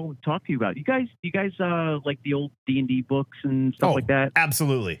to call and talk to you about. You guys like the old D&D books and stuff like that?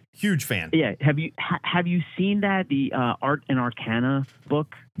 Absolutely, huge fan. Yeah, have you seen that the Art and Arcana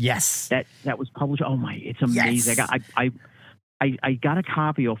book? Yes, that was published. Oh my, it's amazing. Yes. I got a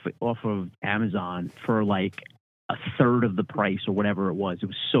copy off of Amazon for like a third of the price or whatever it was. It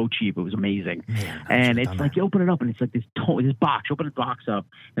was so cheap. It was amazing. Man, and it's like you open it up and it's like this box. You open the box up.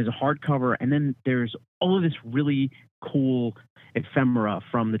 There's a hardcover and then there's all of this really cool ephemera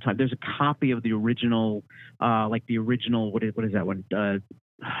from the time. There's a copy of the original, what is that one?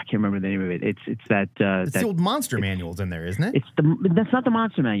 I can't remember the name of it. It's the old monster manuals in there, isn't it? That's not the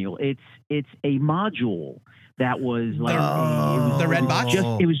monster manual. It's a module. That was like the red box.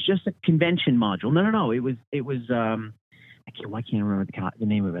 It was just a convention module. No. It was. I can't remember the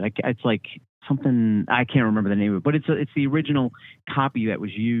name of it. It's like something. I can't remember the name of it. But it's the original copy that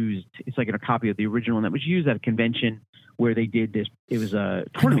was used. It's like a copy of the original that was used at a convention where they did this. It was a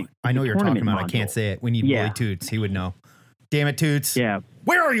tournament. I know you're talking about. Module. I can't say it. We need Willie Toots. He would know. Damn it, Toots. Yeah.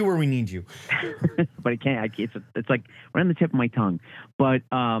 Where are you where we need you? But I can't. It's like right on the tip of my tongue. But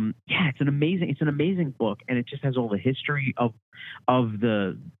it's an amazing book, and it just has all the history of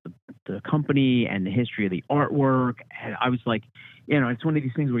the company and the history of the artwork. And I was like, it's one of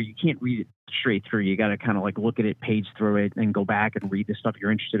these things where you can't read it straight through. You got to kind of like look at it, page through it, and go back and read the stuff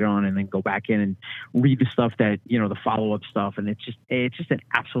you're interested in, and then go back in and read the stuff that the follow up stuff. And it's just an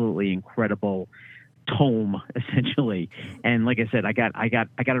absolutely incredible tome, essentially. And like I said, I got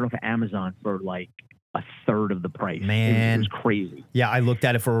it off of Amazon for like a third of the price. Man, it was crazy. Yeah, I looked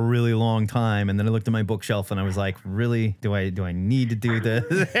at it for a really long time, and then I looked at my bookshelf, and I was like, "Really? Do I need to do this?"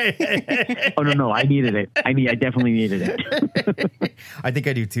 Oh no, I needed it. I definitely needed it. I think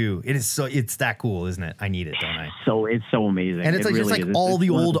I do too. It's that cool, isn't it? I need it, don't I? So it's so amazing, and it's like really just like all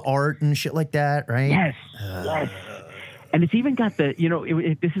the old art and shit like that, right? Yes. Yes. And it's even got the,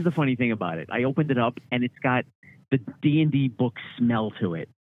 this is the funny thing about it. I opened it up and it's got the D&D book smell to it.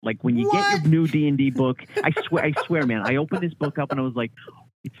 Like when you get your new D&D book, I swear, man, I opened this book up and I was like,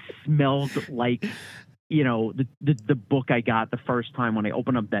 it smelled like, the book I got the first time when I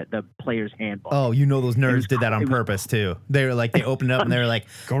opened up the player's handbook. Oh, those nerds did that on purpose too. They were like, they opened it up and they were like,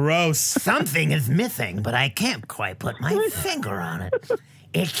 gross. Something is missing, but I can't quite put my finger on it.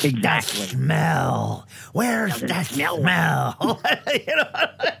 It's exactly. The smell. Where's the smell?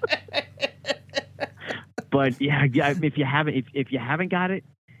 But yeah, if you haven't got it,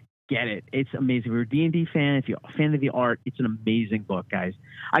 get it. It's amazing. If you're a D&D fan, if you're a fan of the art, it's an amazing book, guys.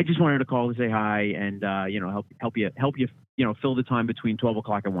 I just wanted to call to say hi and help you fill the time between 12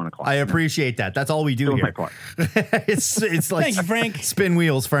 o'clock and 1 o'clock. I appreciate that. That's all we do here. My part. It's like thank you, Frank. Spin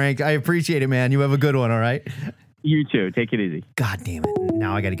wheels, Frank. I appreciate it, man. You have a good one. All right. You too. Take it easy. God damn it.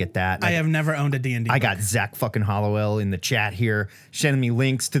 Now I got to get that. I have never owned a D&D book. I got Zach fucking Hollowell in the chat here sending me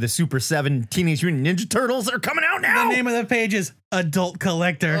links to the Super 7 Teenage Mutant Ninja Turtles that are coming out now. The name of the page is Adult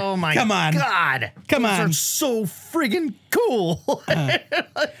Collector. Oh my Come on. God. Come Those on. are so friggin' cool.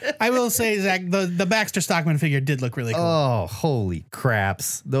 I will say, Zach, the Baxter Stockman figure did look really cool. Oh, holy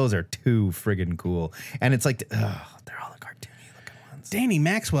craps. Those are too friggin' cool. And it's like, they're all the cartoony looking ones. Danny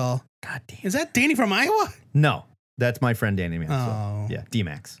Maxwell. God damn. Is that Danny from Iowa? No. That's my friend Danny Maxwell. Oh. Yeah,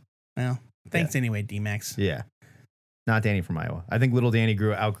 D-Max. Well, thanks anyway, D-Max. Yeah. Not Danny from Iowa. I think little Danny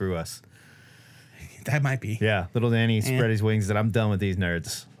outgrew us. That might be. Yeah, little Danny spread his wings and said, I'm done with these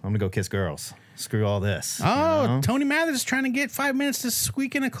nerds. I'm going to go kiss girls. Screw all this. Oh, Tony Mathers is trying to get 5 minutes to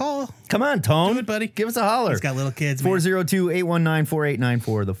squeak in a call. Come on, Tone. Do it, buddy. Give us a holler. He's got little kids,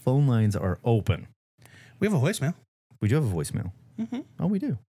 402-819-4894. The phone lines are open. We have a voicemail. We do have a voicemail. Mm-hmm. Oh, we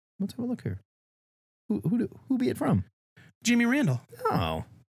do. Let's have a look here. Who be it from? Jimmy Randall. Oh.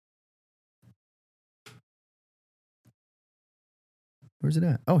 Where's it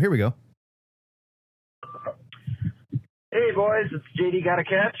at? Oh, here we go. Hey, boys. It's JD Got a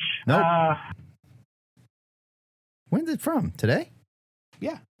Catch. Nope. When's it from? Today?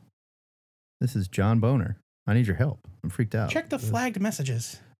 Yeah. This is John Boner. I need your help. I'm freaked out. Check the flagged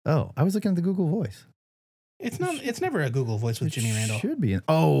messages. Oh, I was looking at the Google Voice. It's not. It's never a Google Voice with Jimmy Randall. Should be.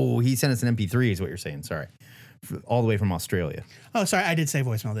 Oh, he sent us an MP3 is what you're saying. Sorry. All the way from Australia. Oh, sorry. I did say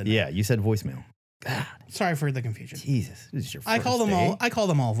voicemail, didn't I? Yeah, you said voicemail. God. Sorry for the confusion. Jesus. This is your I call first them day? all. I call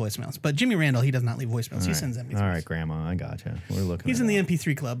them all voicemails. But Jimmy Randall, he does not leave voicemails. He sends MP3s. All right, Grandma. I gotcha. We're looking. He's in the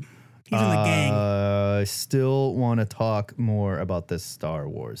MP3 club. He's in the gang. I still want to talk more about this Star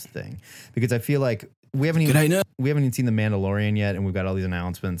Wars thing because I feel like we haven't even seen The Mandalorian yet, and we've got all these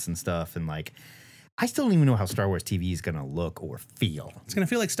announcements and stuff, and like I still don't even know how Star Wars TV is gonna look or feel. It's gonna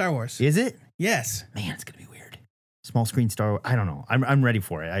feel like Star Wars. Is it? Yes. Man, it's gonna be weird. Small screen Star Wars. I don't know. I'm ready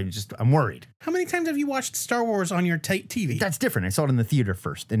for it. I'm worried. How many times have you watched Star Wars on your TV? That's different. I saw it in the theater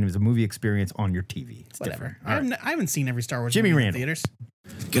first, and it was a movie experience on your TV. It's Whatever. different. I haven't seen every Star Wars Jimmy movie in Randall. theaters.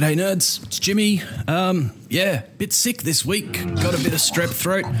 G'day, nerds. It's Jimmy. Yeah, bit sick this week. Got a bit of strep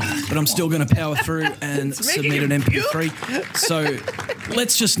throat, but I'm still going to power through and submit an MP3. So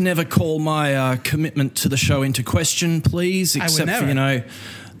let's just never call my commitment to the show into question, please, except for,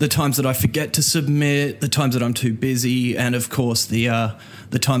 the times that I forget to submit, the times that I'm too busy, and of course the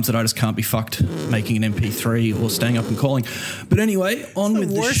times that I just can't be fucked making an MP3 or staying up and calling. But anyway, on with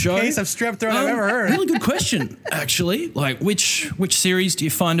the show. Worst case of strep throat I've ever heard. Really good question, actually. Like, which series do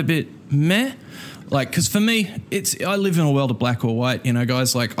you find a bit meh? Like, because for me, I live in a world of black or white,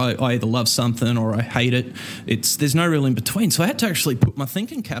 guys. Like, I either love something or I hate it. There's no real in between. So I had to actually put my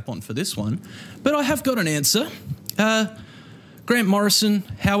thinking cap on for this one. But I have got an answer. Grant Morrison,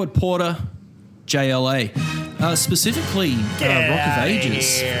 Howard Porter, JLA. Specifically, Rock of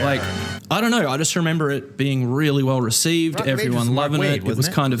Ages. Like, I don't know. I just remember it being really well received. Rock of Ages Everyone was Mark loving Wade, it. It was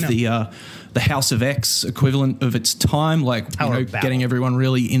wasn't it? kind of the House of X equivalent of its time. Like, Tower of Babel. getting everyone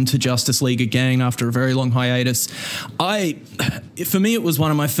really into Justice League again after a very long hiatus. For me, it was one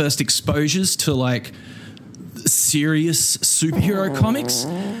of my first exposures to like serious superhero comics,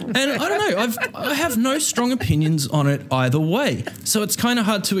 and I don't know, I have no strong opinions on it either way, so it's kind of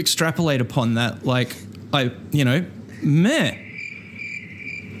hard to extrapolate upon that. Like, meh.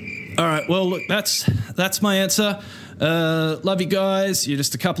 All right, well, look, that's my answer. Love you guys. You're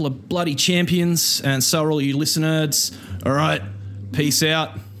just a couple of bloody champions, and so are all you listeners. All right, peace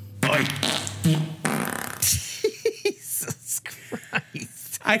out. Bye. Jesus Christ.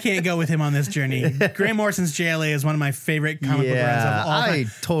 I can't go with him on this journey. Grant Morrison's JLA is one of my favorite comic book runs of all time. I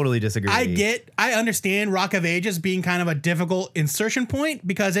totally disagree. I understand Rock of Ages being kind of a difficult insertion point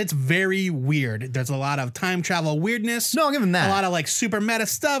because it's very weird. There's a lot of time travel weirdness. No, I'll give him that. A lot of like super meta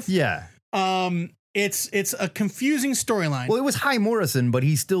stuff. Yeah. It's a confusing storyline. Well, it was High Morrison, but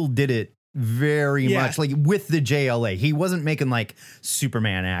he still did it very much like with the JLA. He wasn't making like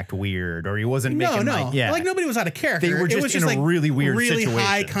Superman act weird, or he wasn't making like nobody was out of character. They were just it was in just a really weird really situation.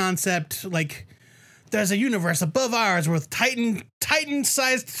 high concept. Like there's a universe above ours with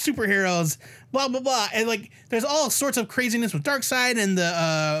Titan-sized superheroes. Blah blah blah, and like there's all sorts of craziness with Darkseid and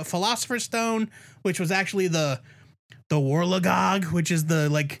the Philosopher's Stone, which was actually the Warlagog, which is the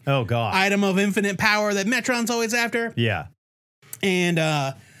like item of infinite power that Metron's always after. Yeah, and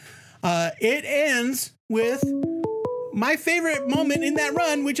it ends with my favorite moment in that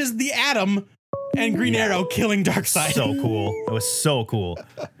run, which is the Atom and Green Arrow killing Darkseid. So cool. It was so cool.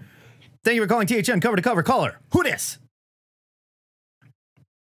 Thank you for calling THN cover to cover. Caller, who dis?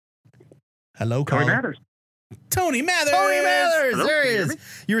 Hello, Tony caller. Mathers. Tony Mathers. Tony Mathers. Hello, There he can you hear is. me?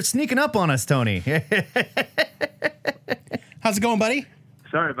 You were sneaking up on us, Tony. How's it going, buddy?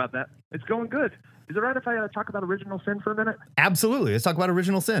 Sorry about that. It's going good. Is it right if I talk about Original Sin for a minute? Absolutely. Let's talk about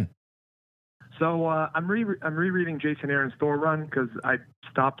Original Sin. So I'm rereading Jason Aaron's Thor run because I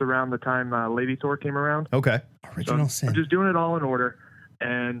stopped around the time Lady Thor came around. Okay. Original Sin. I'm just doing it all in order.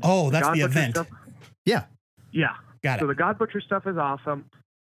 And that's God the Butcher event. stuff- Yeah. Yeah. Got it. So the God Butcher stuff is awesome.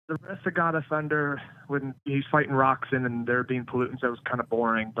 The rest of God of Thunder, when he's fighting Roxanne and they're being pollutants, that was kind of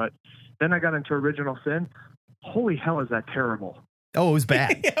boring. But then I got into Original Sin. Holy hell, is that terrible? Oh, it was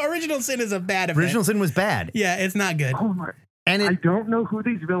bad. Original Sin is a bad event. Original Sin was bad. Yeah, it's not good. Oh my! And I don't know who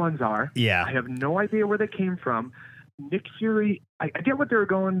these villains are. Yeah. I have no idea where they came from. Nick Fury, I get what they were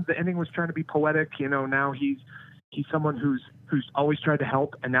going. The ending was trying to be poetic. Now he's someone who's always tried to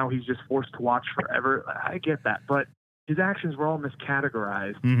help, and now he's just forced to watch forever. I get that, but his actions were all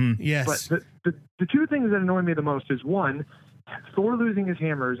miscategorized. Mm-hmm. Yes. But the two things that annoy me the most is, one, Thor losing his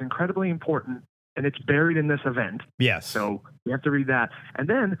hammer is incredibly important, and it's buried in this event. Yes. So you have to read that. And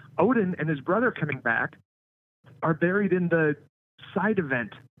then Odin and his brother coming back are buried in the side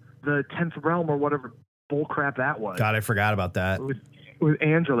event, the 10th Realm or whatever bullcrap that was. God, I forgot about that. With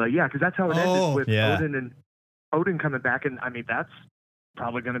Angela. Yeah, because that's how it ended with yeah. Odin coming back. And I mean, that's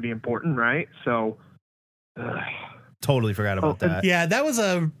probably going to be important, right? So... Totally forgot about that. Yeah, that was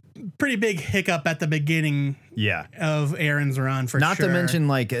a pretty big hiccup at the beginning of Aaron's run for Not sure. to mention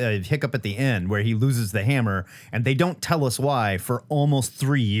like a hiccup at the end where he loses the hammer and they don't tell us why for almost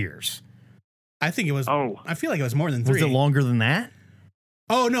 3 years. I think it was. I feel like it was more than 3. Was it longer than that?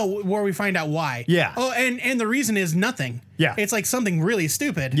 Oh no, where we find out why. Yeah. Oh, and the reason is nothing. Yeah. It's like something really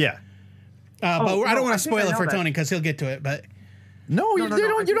stupid. Yeah. But I don't want to spoil it for Tony because he'll get to it. But no, you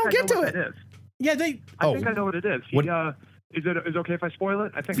don't get to it. Yeah, I think I know what it is. Is it okay if I spoil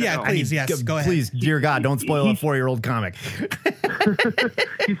it? I think. Yeah, I know. please. Yes, go ahead. Please, dear God, don't spoil a 4-year-old comic.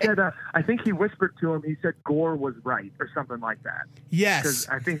 He said, I think he whispered to him. He said Gore was right or something like that. Yes, 'Cause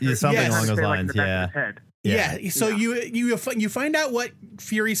I think something along those lines. Yeah. So you find out what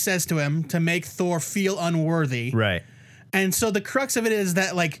Fury says to him to make Thor feel unworthy. Right. And so the crux of it is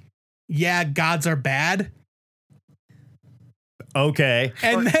that like, yeah, gods are bad. Okay.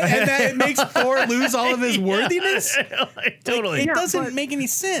 And that it makes Thor lose all of his worthiness? Totally. It doesn't make any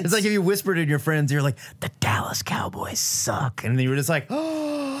sense. It's like if you whispered in your friends, you're like, the Dallas Cowboys suck. And then you were just like,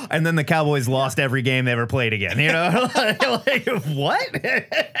 oh. And then the Cowboys lost every game they ever played again. You know? like, what?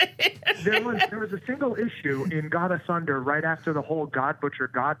 There was a single issue in God of Thunder right after the whole God Butcher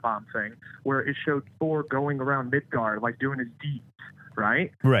God Bomb thing where it showed Thor going around Midgard, like doing his deeds, right?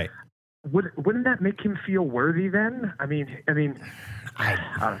 Right. Wouldn't that make him feel worthy then? I mean, I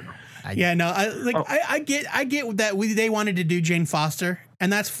don't know. I get that they wanted to do Jane Foster,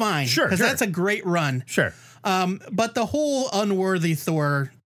 and that's fine. Sure, because that's a great run. Sure. But the whole unworthy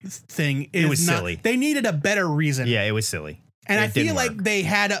Thor thing is was silly. They needed a better reason. Yeah, it was silly. And it I feel didn't like work.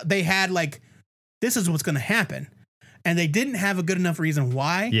 they had like, this is what's going to happen, and they didn't have a good enough reason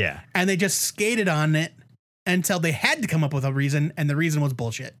why. Yeah. And they just skated on it until they had to come up with a reason, and the reason was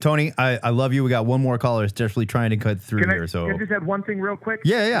bullshit. Tony, I love you. We got one more caller desperately trying to cut through here. So Can I just add one thing real quick?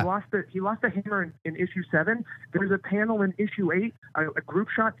 Yeah. He lost the hammer in issue 7. There's a panel in issue 8, a group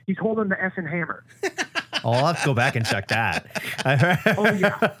shot. He's holding the effing hammer. I'll have to go back and check that. Oh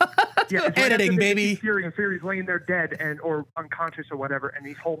yeah, it's right Editing, after baby. Fury's laying there dead or unconscious or whatever, and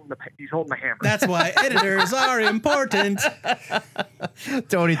he's holding the hammer. That's why editors are important.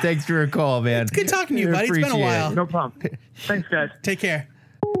 Tony, thanks for your call, man. It's good talking to you, buddy. It's been a Appreciate while. it. No problem. Thanks, guys. Take care.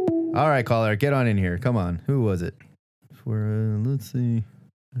 All right, caller, get on in here. Come on. Who was it? Let's see.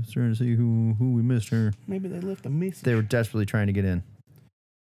 I was trying to see who we missed here. Maybe they left a message. They were desperately trying to get in.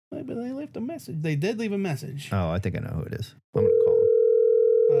 Maybe they left a message. They did leave a message. Oh, I think I know who it is. I'm gonna call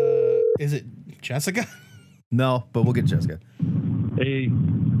him. Is it Jessica? No, but we'll get Jessica. Hey,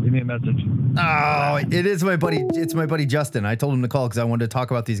 leave me a message. Oh, it is my buddy. It's my buddy Justin. I told him to call because I wanted to talk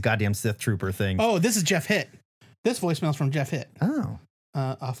about these goddamn Sith Trooper things. Oh, this is Jeff Hitt. This voicemail's from Jeff Hitt. Oh.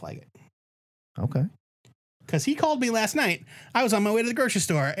 I'll flag it. Okay. Because he called me last night. I was on my way to the grocery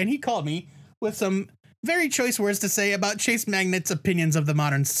store, and he called me with some very choice words to say about Chase Magnet's opinions of the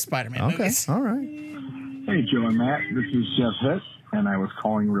modern Spider-Man movies. All right. Hey, Joe and Matt. This is Jeff Hitt, and I was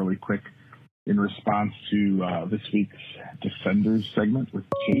calling really quick in response to this week's Defenders segment with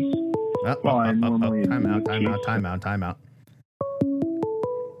Chase. Time out.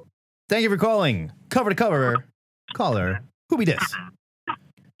 Thank you for calling. Cover to cover. Caller, who be this?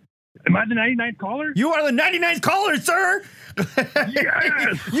 Am I the 99th caller? You are the 99th caller, sir.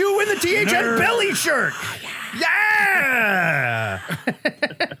 Yes. You win the THN belly shirt. Yeah.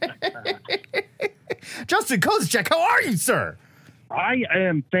 Justin Kozacek, how are you, sir? I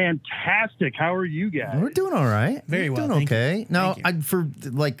am fantastic. How are you guys? We're doing all right. Very well. Doing Thank okay. you. Now, Thank for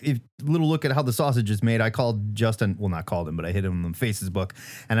like a little look at how the sausage is made, I called Justin. Well, not called him, but I hit him on Facebook,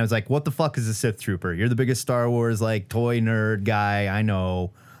 and I was like, "What the fuck is a Sith Trooper? You're the biggest Star Wars like toy nerd guy I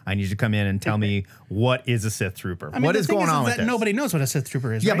know. I need you to come in and tell me what is a Sith Trooper. I mean, What the is thing going on with that this? nobody knows what a Sith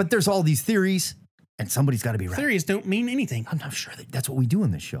Trooper is. Yeah, right? but there's all these theories, and somebody's got to be right. Theories don't mean anything. I'm not sure that's what we do in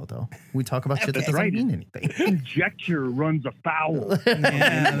this show, though. We talk about shit that doesn't right. mean anything. Conjecture runs afoul.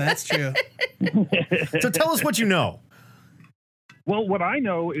 Yeah, that's true. So tell us what you know. Well, what I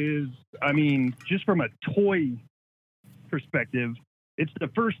know is, I mean, just from a toy perspective, it's the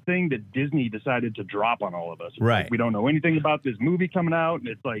first thing that Disney decided to drop on all of us. It's Right. like, we don't know anything about this movie coming out, and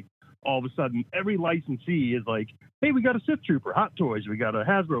it's like all of a sudden every licensee is like, hey, we got a Sith Trooper, Hot Toys, we got a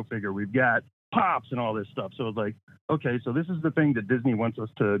Hasbro figure, we've got Pops and all this stuff. So it's like, okay, so this is the thing that Disney wants us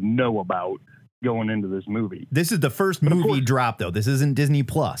to know about going into this movie. This is the first movie drop, though. This isn't Disney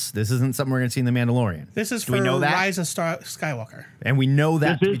Plus. This isn't something we're going to see in The Mandalorian. This is Do for we know that? Rise of Skywalker. And we know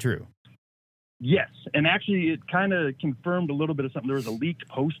that This to be is- true. Yes, and actually it kind of confirmed a little bit of something. There was a leaked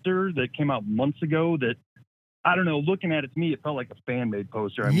poster that came out months ago that, I don't know, looking at it to me, it felt like a fan-made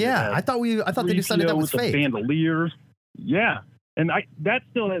poster. I mean, Yeah, it had I thought they decided that 3PO was with fake. The bandolier. Yeah, and that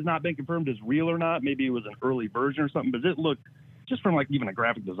still has not been confirmed as real or not. Maybe it was an early version or something, but it looked just from like even a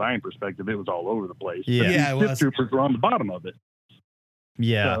graphic design perspective, it was all over the place. Yeah. But Yeah, it Sith was. Troopers were on the bottom of it.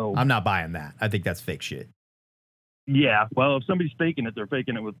 Yeah, So- I'm not buying that. I think that's fake shit. Yeah, well, if somebody's faking it, they're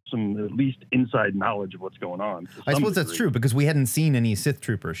faking it with some at least inside knowledge of what's going on. to I some suppose that's degree. true because we hadn't seen any Sith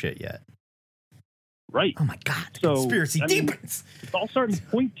Trooper shit yet. Right. Oh my God, the So, conspiracy I mean, deepens. It's all starting to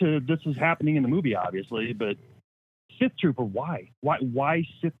point to this is happening in the movie, obviously, but Sith Trooper, why? Why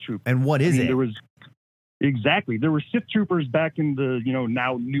Sith Trooper? And what is it? There was there were Sith Troopers back in the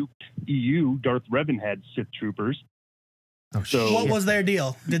now nuked EU. Darth Revan had Sith Troopers. Oh, So What was their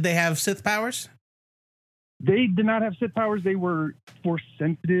deal? Did they have Sith powers? they did not have Sith powers. They were Force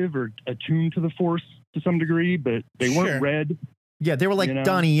sensitive or attuned to the Force to some degree, but they Sure. weren't red. Yeah, they were like You know,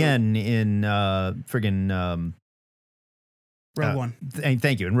 Donnie so- Yen in friggin' Rogue One.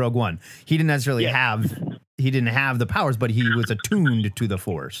 Thank you. In Rogue One, he didn't necessarily have the powers, but he was attuned to the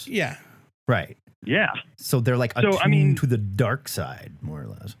Force. Yeah. Right. Yeah. So they're like So, attuned I mean- to the dark side, more or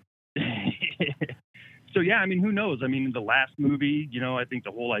less. So yeah, I mean, who knows? I mean, the last movie, I think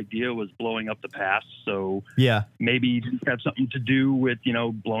the whole idea was blowing up the past. So Yeah. maybe it have something to do with,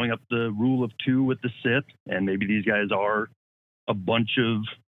 blowing up the rule of two with the Sith. And maybe these guys are a bunch of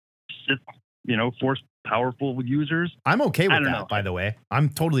Sith, Force powerful users. I'm okay I with don't that, know. by the way. I'm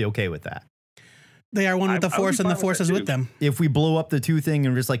totally okay with that. They are one with the I would Force be and the fine with Force that, is with too. them. If we blow up the two thing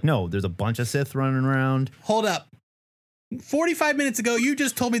and we're just like, no, there's a bunch of Sith running around. Hold up. 45 minutes ago, you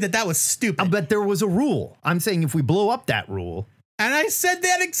just told me that was stupid. But there was a rule. I'm saying if we blow up that rule. And I said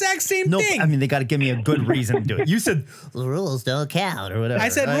that exact same No, thing. I mean, they got to give me a good reason to do it. You said the rules don't count or whatever. I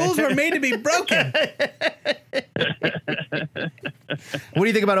said right? rules were made to be broken. What do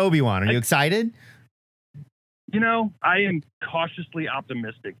you think about Obi-Wan? Are you excited? I am cautiously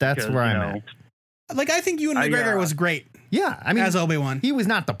optimistic. That's because, where I'm at. Like, I think Ewan McGregor was great. Yeah, I mean, as Obi-Wan. He was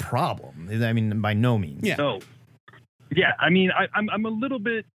not the problem. I mean, by no means. Yeah. So, yeah, I mean, I'm a little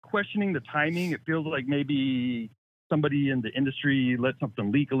bit questioning the timing. It feels like maybe somebody in the industry let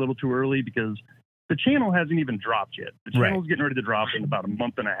something leak a little too early because the channel hasn't even dropped yet. The channel's getting ready to drop in about a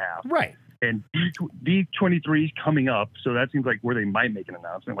month and a half. Right. And D23 is coming up, so that seems like where they might make an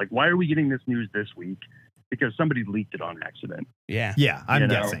announcement. Like, why are we getting this news this week? Because somebody leaked it on accident. Yeah. Yeah, I'm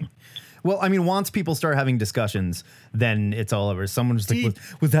guessing. Well, I mean, once people start having discussions, then it's all over. Someone's like,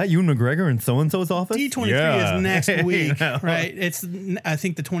 was that Ewan McGregor in so-and-so's office? D23 is next week, You know? right? It's, I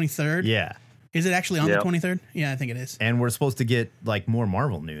think, the 23rd. Yeah. Is it actually on Yep. the 23rd? Yeah, I think it is. And we're supposed to get like more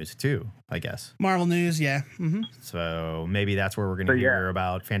Marvel news too, I guess. Marvel news, yeah. Mm-hmm. So maybe that's where we're going to hear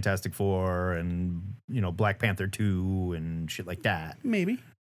about Fantastic Four and, Black Panther 2 and shit like that. Maybe.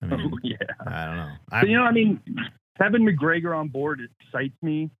 I mean, yeah. I don't know. But, I mean, having McGregor on board excites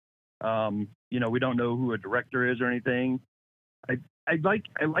me. We don't know who a director is or anything. I like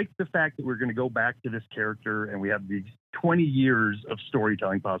the fact that we're going to go back to this character and we have these 20 years of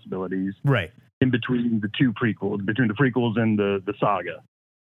storytelling possibilities Right. in between the two prequels, between the prequels and the saga.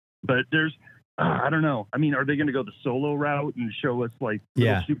 But there's, I don't know. I mean, are they going to go the Solo route and show us like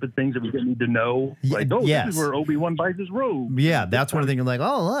little stupid things that we didn't need to know? Like, this is where Obi-Wan buys his robe. Yeah, that's one of the things you're like,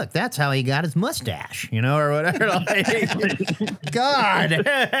 oh, look, that's how he got his mustache, or whatever. Like, God,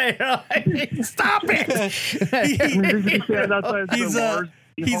 stop it.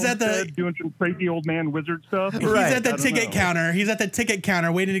 He's at the doing some crazy old man wizard stuff. He's at the ticket counter. He's at the ticket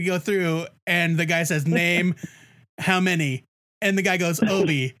counter waiting to go through, and the guy says, "Name how many?" And the guy goes,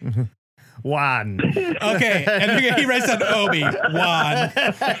 "Obi." One. Okay, and he writes down Obi-Wan.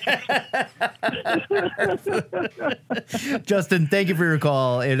 Justin, thank you for your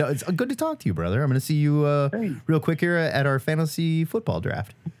call. It's good to talk to you, brother. I'm going to see you real quick here at our fantasy football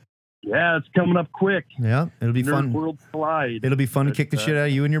draft. Yeah, it's coming up quick. Yeah, it'll be Nerd fun. World collide. It'll be fun to kick the shit out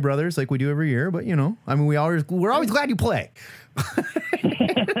of you and your brothers like we do every year. But I mean, we're always glad you play. That's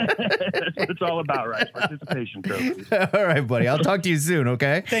what it's all about, right? Participation trophies. All right, buddy. I'll talk to you soon.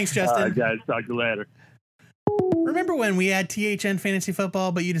 Okay. Thanks, Justin. All right, guys. Talk to you later. Remember when we had THN fantasy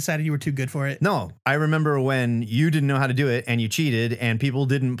football, but you decided you were too good for it? No, I remember when you didn't know how to do it and you cheated and people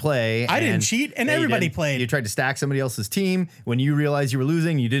didn't play. I didn't cheat and Yeah, you everybody did. played. You tried to stack somebody else's team. When you realized you were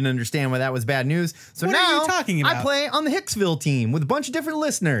losing, you didn't understand why that was bad news. So What now are you talking I about? play on the Hicksville team with a bunch of different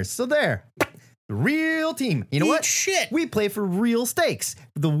listeners. So there. The real team. You know what? Shit. We play for real stakes.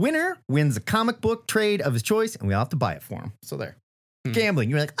 The winner wins a comic book trade of his choice, and we all have to buy it for him. So there. Gambling.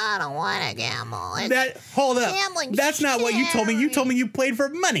 You're like, I don't want to gamble. Hold up. Gambling That's not what you told me. You told me you played for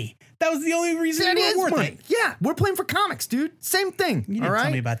money. That was the only reason That you is were worth money. it. Yeah, we're playing for comics, dude. Same thing. You didn't all right?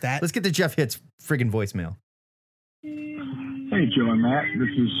 tell me about that. Let's get to Jeff Hitt's friggin' voicemail. Hey, Joe and Matt. This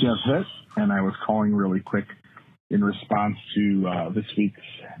is Jeff Hitt, and I was calling really quick in response to this week's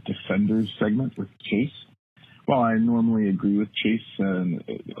Defenders segment with Chase. while I normally agree with Chase in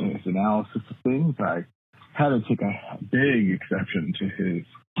his analysis of things, I had to take a big exception to his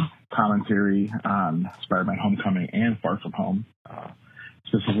commentary on Spider-Man Homecoming and Far From Home,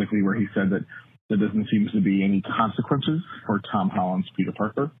 specifically where he said that there doesn't seem to be any consequences for Tom Holland's Peter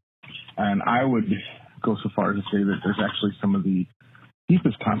Parker. And I would go so far as to say that there's actually some of the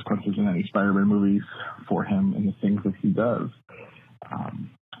deepest consequences in any Spider-Man movies for him and the things that he does.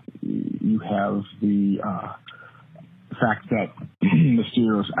 You have the fact that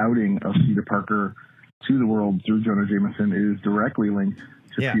Mysterio's outing of Peter Parker to the world through Jonah Jameson is directly linked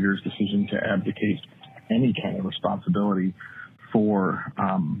to Peter's decision to abdicate any kind of responsibility for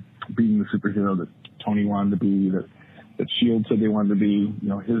being the superhero that Tony wanted to be, that S.H.I.E.L.D. said they wanted to be. You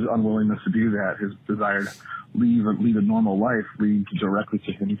know, his unwillingness to do that, his desire to lead a normal life, leads directly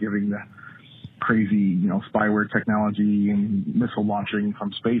to him giving the crazy, spyware technology and missile launching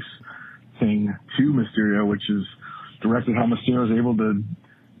from space thing to Mysterio, which is directly how Mysterio is able to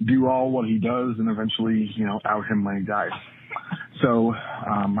do all what he does and eventually, out him when he dies. So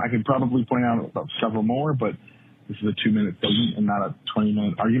I could probably point out about several more, but this is a 2-minute segment and not a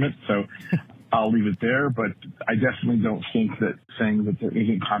 20-minute argument. So I'll leave it there, but I definitely don't think that saying that there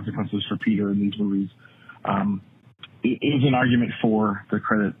isn't consequences for Peter in these movies is an argument for the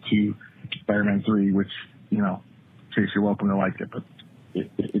credit to Spider-Man 3, which, Chase, you're welcome to like it, but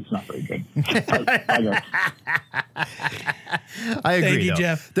it's not very good. I agree. Thank you, though.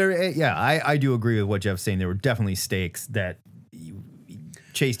 Jeff. I do agree with what Jeff's saying. There were definitely stakes that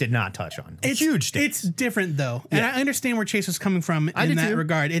Chase did not touch on. It's huge stakes. It's different, though. And I understand where Chase was coming from in that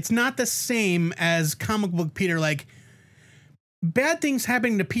regard. It's not the same as comic book Peter, like bad things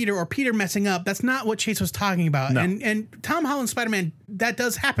happening to Peter or Peter messing up. That's not what Chase was talking about. No. And Tom Holland's Spider-Man, that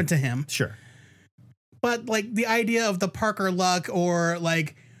does happen to him. Sure. But like the idea of the Parker luck, or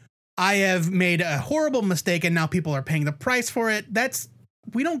like I have made a horrible mistake and now people are paying the price for it.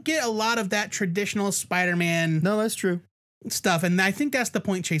 We don't get a lot of that traditional Spider-Man. No, that's true. Stuff. And I think that's the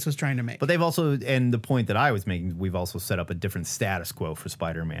point Chase was trying to make. But they've also, and the point that I was making, we've also set up a different status quo for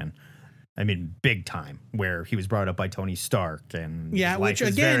Spider-Man. I mean, big time, where he was brought up by Tony Stark, and which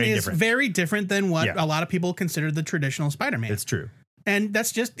again is very different than what a lot of people consider the traditional Spider-Man. It's true. And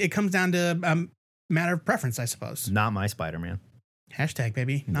that's just, it comes down to matter of preference, I suppose. Not my Spider-Man. Hashtag,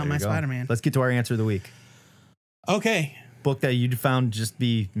 baby. Not my Spider-Man. Let's get to our answer of the week. Okay. Book that you found just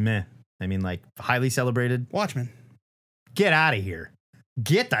be meh. I mean, like, highly celebrated. Watchmen. Get out of here.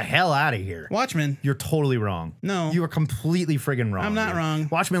 Get the hell out of here. Watchmen. You're totally wrong. No. You are completely friggin' wrong. I'm not wrong.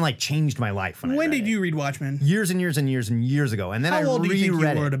 Watchmen, changed my life. When did you read Watchmen? Years and years and years and years ago. And then I old do you think you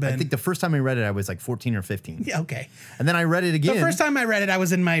would have been? I think the first time I read it, I was like 14 or 15. Yeah, okay. And then I read it again. The first time I read it, I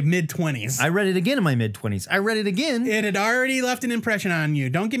was in my mid-20s. I read it again in my mid-20s. I read it again. It had already left an impression on you.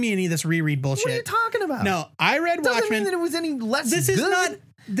 Don't give me any of this reread bullshit. What are you talking about? No, I read Watchmen. Doesn't mean that it was any less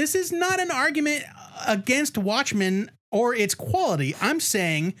This is not an argument against Watchmen or its quality. I'm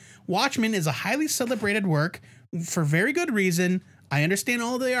saying Watchmen is a highly celebrated work for very good reason. I understand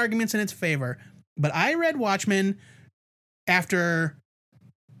all the arguments in its favor, but I read Watchmen after,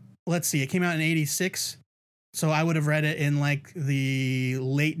 let's see, it came out in 86. So I would have read it in like the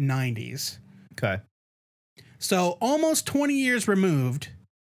late 90s. Okay. So almost 20 years removed,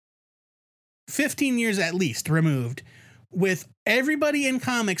 15 years at least removed, with everybody in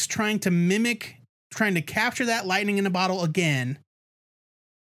comics trying to capture that lightning in a bottle again.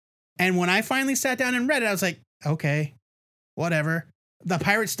 And when I finally sat down and read it, I was like, okay, whatever. The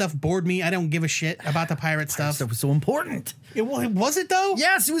pirate stuff bored me. I don't give a shit about the pirate stuff. That was so important. Was it though?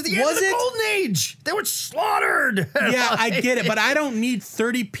 Yes, it was the end of the Golden Age. They were slaughtered. Yeah, I get it, but I don't need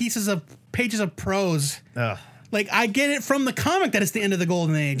 30 pages of prose. Ugh. Like, I get it from the comic that it's the end of the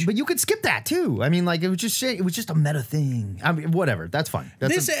Golden Age. But you could skip that too. I mean, like, it was just a meta thing. I mean, whatever. That's fine.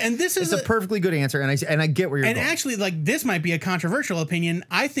 It's a perfectly good answer, and I get where you're going. And actually, like, this might be a controversial opinion.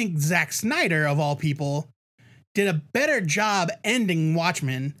 I think Zack Snyder, of all people, did a better job ending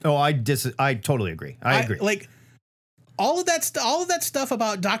Watchmen. Oh, I totally agree. I agree. Like, all of that stuff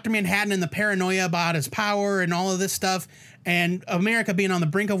about Dr. Manhattan and the paranoia about his power and all of this stuff, and America being on the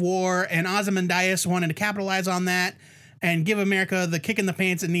brink of war, and Ozymandias wanting to capitalize on that and give America the kick in the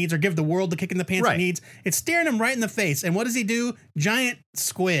pants it needs, or give the world the kick in the pants it needs. It's staring him right in the face. And what does he do? Giant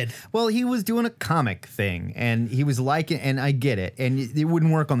squid. Well, he was doing a comic thing, and he was like, and I get it, and it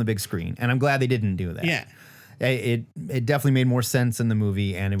wouldn't work on the big screen, and I'm glad they didn't do that. Yeah. It definitely made more sense in the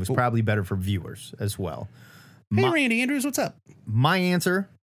movie, and it was probably better for viewers as well. Hey, Randy Andrews, what's up? My answer,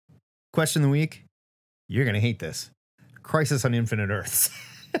 question of the week, you're going to hate this. Crisis on Infinite Earths.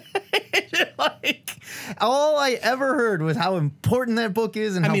 All I ever heard was how important that book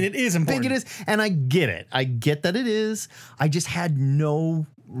is and how it is important. big it is. And I get it. I get that it is. I just had no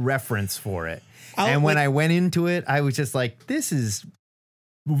reference for it. And when I went into it, I was just like, this is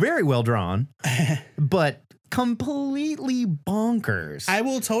very well drawn, but completely bonkers. I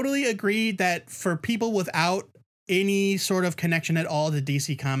will totally agree that for people without any sort of connection at all to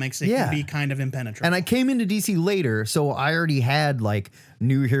DC Comics, it can be kind of impenetrable. And I came into DC later, so I already had like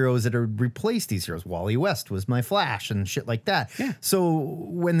new heroes that had replaced these heroes. Wally West was my Flash and shit like that. Yeah. So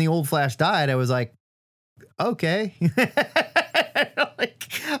when the old Flash died, I was like, okay.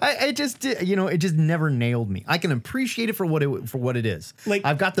 I just, it just never nailed me. I can appreciate it for what it is. Like,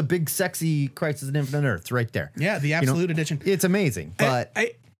 I've got the big sexy Crisis on Infinite Earths right there. Yeah, the Absolute Edition. It's amazing, but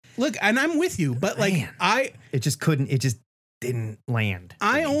look, and I'm with you, but it just didn't land.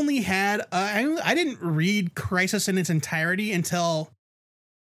 I only had I didn't read Crisis in its entirety until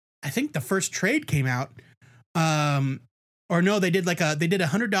I think the first trade came out. Or no, they did a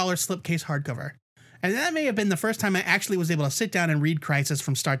 $100 slipcase hardcover. And that may have been the first time I actually was able to sit down and read Crisis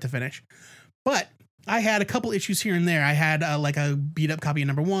from start to finish. But I had a couple issues here and there. I had a beat up copy of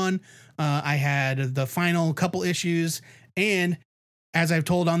 #1. I had the final couple issues. And as I've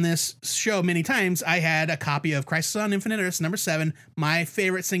told on this show many times, I had a copy of Crisis on Infinite Earths #7, my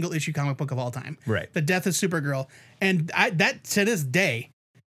favorite single issue comic book of all time. Right. The Death of Supergirl. And that to this day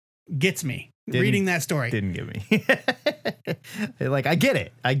gets me. Reading that story didn't get me. Like, I get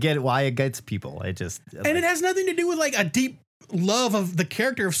it why it gets people. It just, and it has nothing to do with like a deep love of the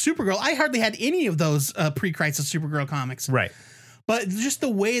character of Supergirl. I hardly had any of those pre-Crisis Supergirl comics. Right. But just the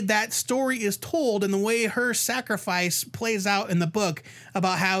way that story is told and the way her sacrifice plays out in the book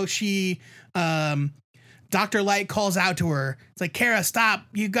about how she, Dr. Light calls out to her. It's like, Kara, stop.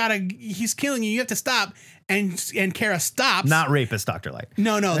 He's killing you. You have to stop. And Kara stops. Not rapist Dr. Light.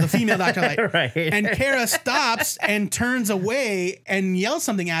 No, the female Dr. Light. Right. And Kara stops and turns away and yells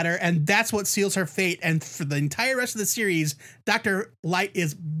something at her, and that's what seals her fate. And for the entire rest of the series, Dr. Light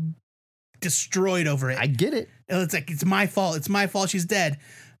is destroyed over it. I get it. It's like, it's my fault. It's my fault. She's dead.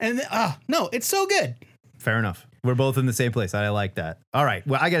 And no, it's so good. Fair enough. We're both in the same place. I like that. All right.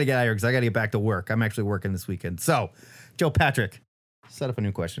 Well, I got to get out of here because I got to get back to work. I'm actually working this weekend. So, Joe Patrick, set up a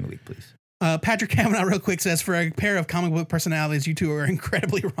new question of the week, please. Patrick Kavanaugh real quick says, for a pair of comic book personalities, you two are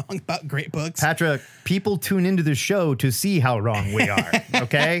incredibly wrong about great books. Patrick, people tune into the show to see how wrong we are.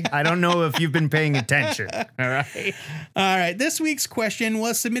 Okay. I don't know if you've been paying attention. All right. All right. This week's question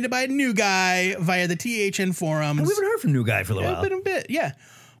was submitted by a new guy via the THN forums. We haven't heard from new guy for a while. It's been a bit. Yeah.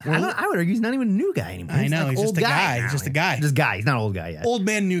 Well, I would argue he's not even a new guy anymore. I know. He's just a guy. He's just a guy. Just guy. He's not an old guy yet. Old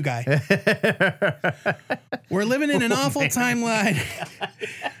man, new guy. We're living in an awful timeline.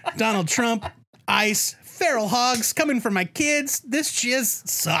 Donald Trump, ICE, feral hogs coming for my kids. This just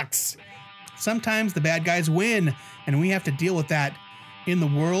sucks. Sometimes the bad guys win, and we have to deal with that. In the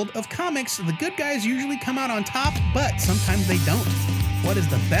world of comics, the good guys usually come out on top, but sometimes they don't. What is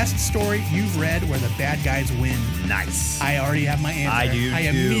the best story you've read where the bad guys win? Nice. I already have my answer. I do. I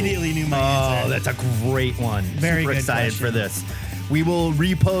immediately knew my answer. Oh, that's a great one. Very Super good excited question. for this. We will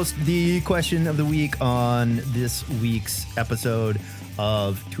repost the question of the week on this week's episode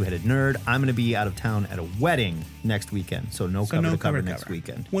of Two-Headed Nerd. I'm going to be out of town at a wedding next weekend, so no cover to cover next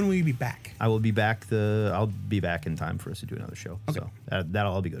weekend. When will you be back? I will be back. I'll be back in time for us to do another show. Okay. So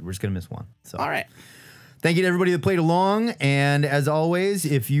that'll all be good. We're just going to miss one. So. All right. Thank you to everybody that played along. And as always,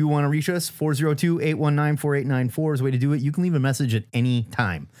 if you want to reach us, 402-819-4894 is the way to do it. You can leave a message at any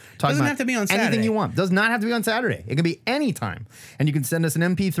time. Doesn't have to be on Saturday. Anything you want. Does not have to be on Saturday. It can be any time. And you can send us an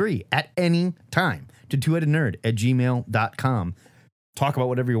MP3 at any time to twoheadednerd@gmail.com. Talk about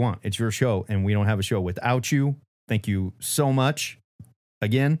whatever you want. It's your show, and we don't have a show without you. Thank you so much.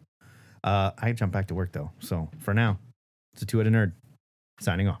 Again, I jump back to work, though. So for now, it's a Two-Headed Nerd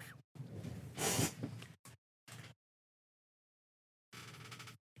signing off.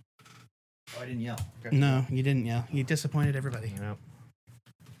 I didn't yell. No, you didn't yell. You disappointed everybody. Yep.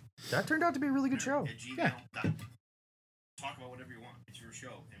 That turned out to be a really good show. Yeah. Talk about whatever you want. It's your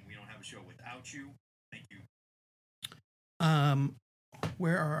show, and we don't have a show without you. Thank you.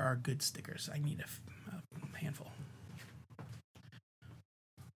 Where are our good stickers? I need a handful.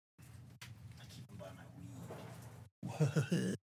 I keep them by my weed.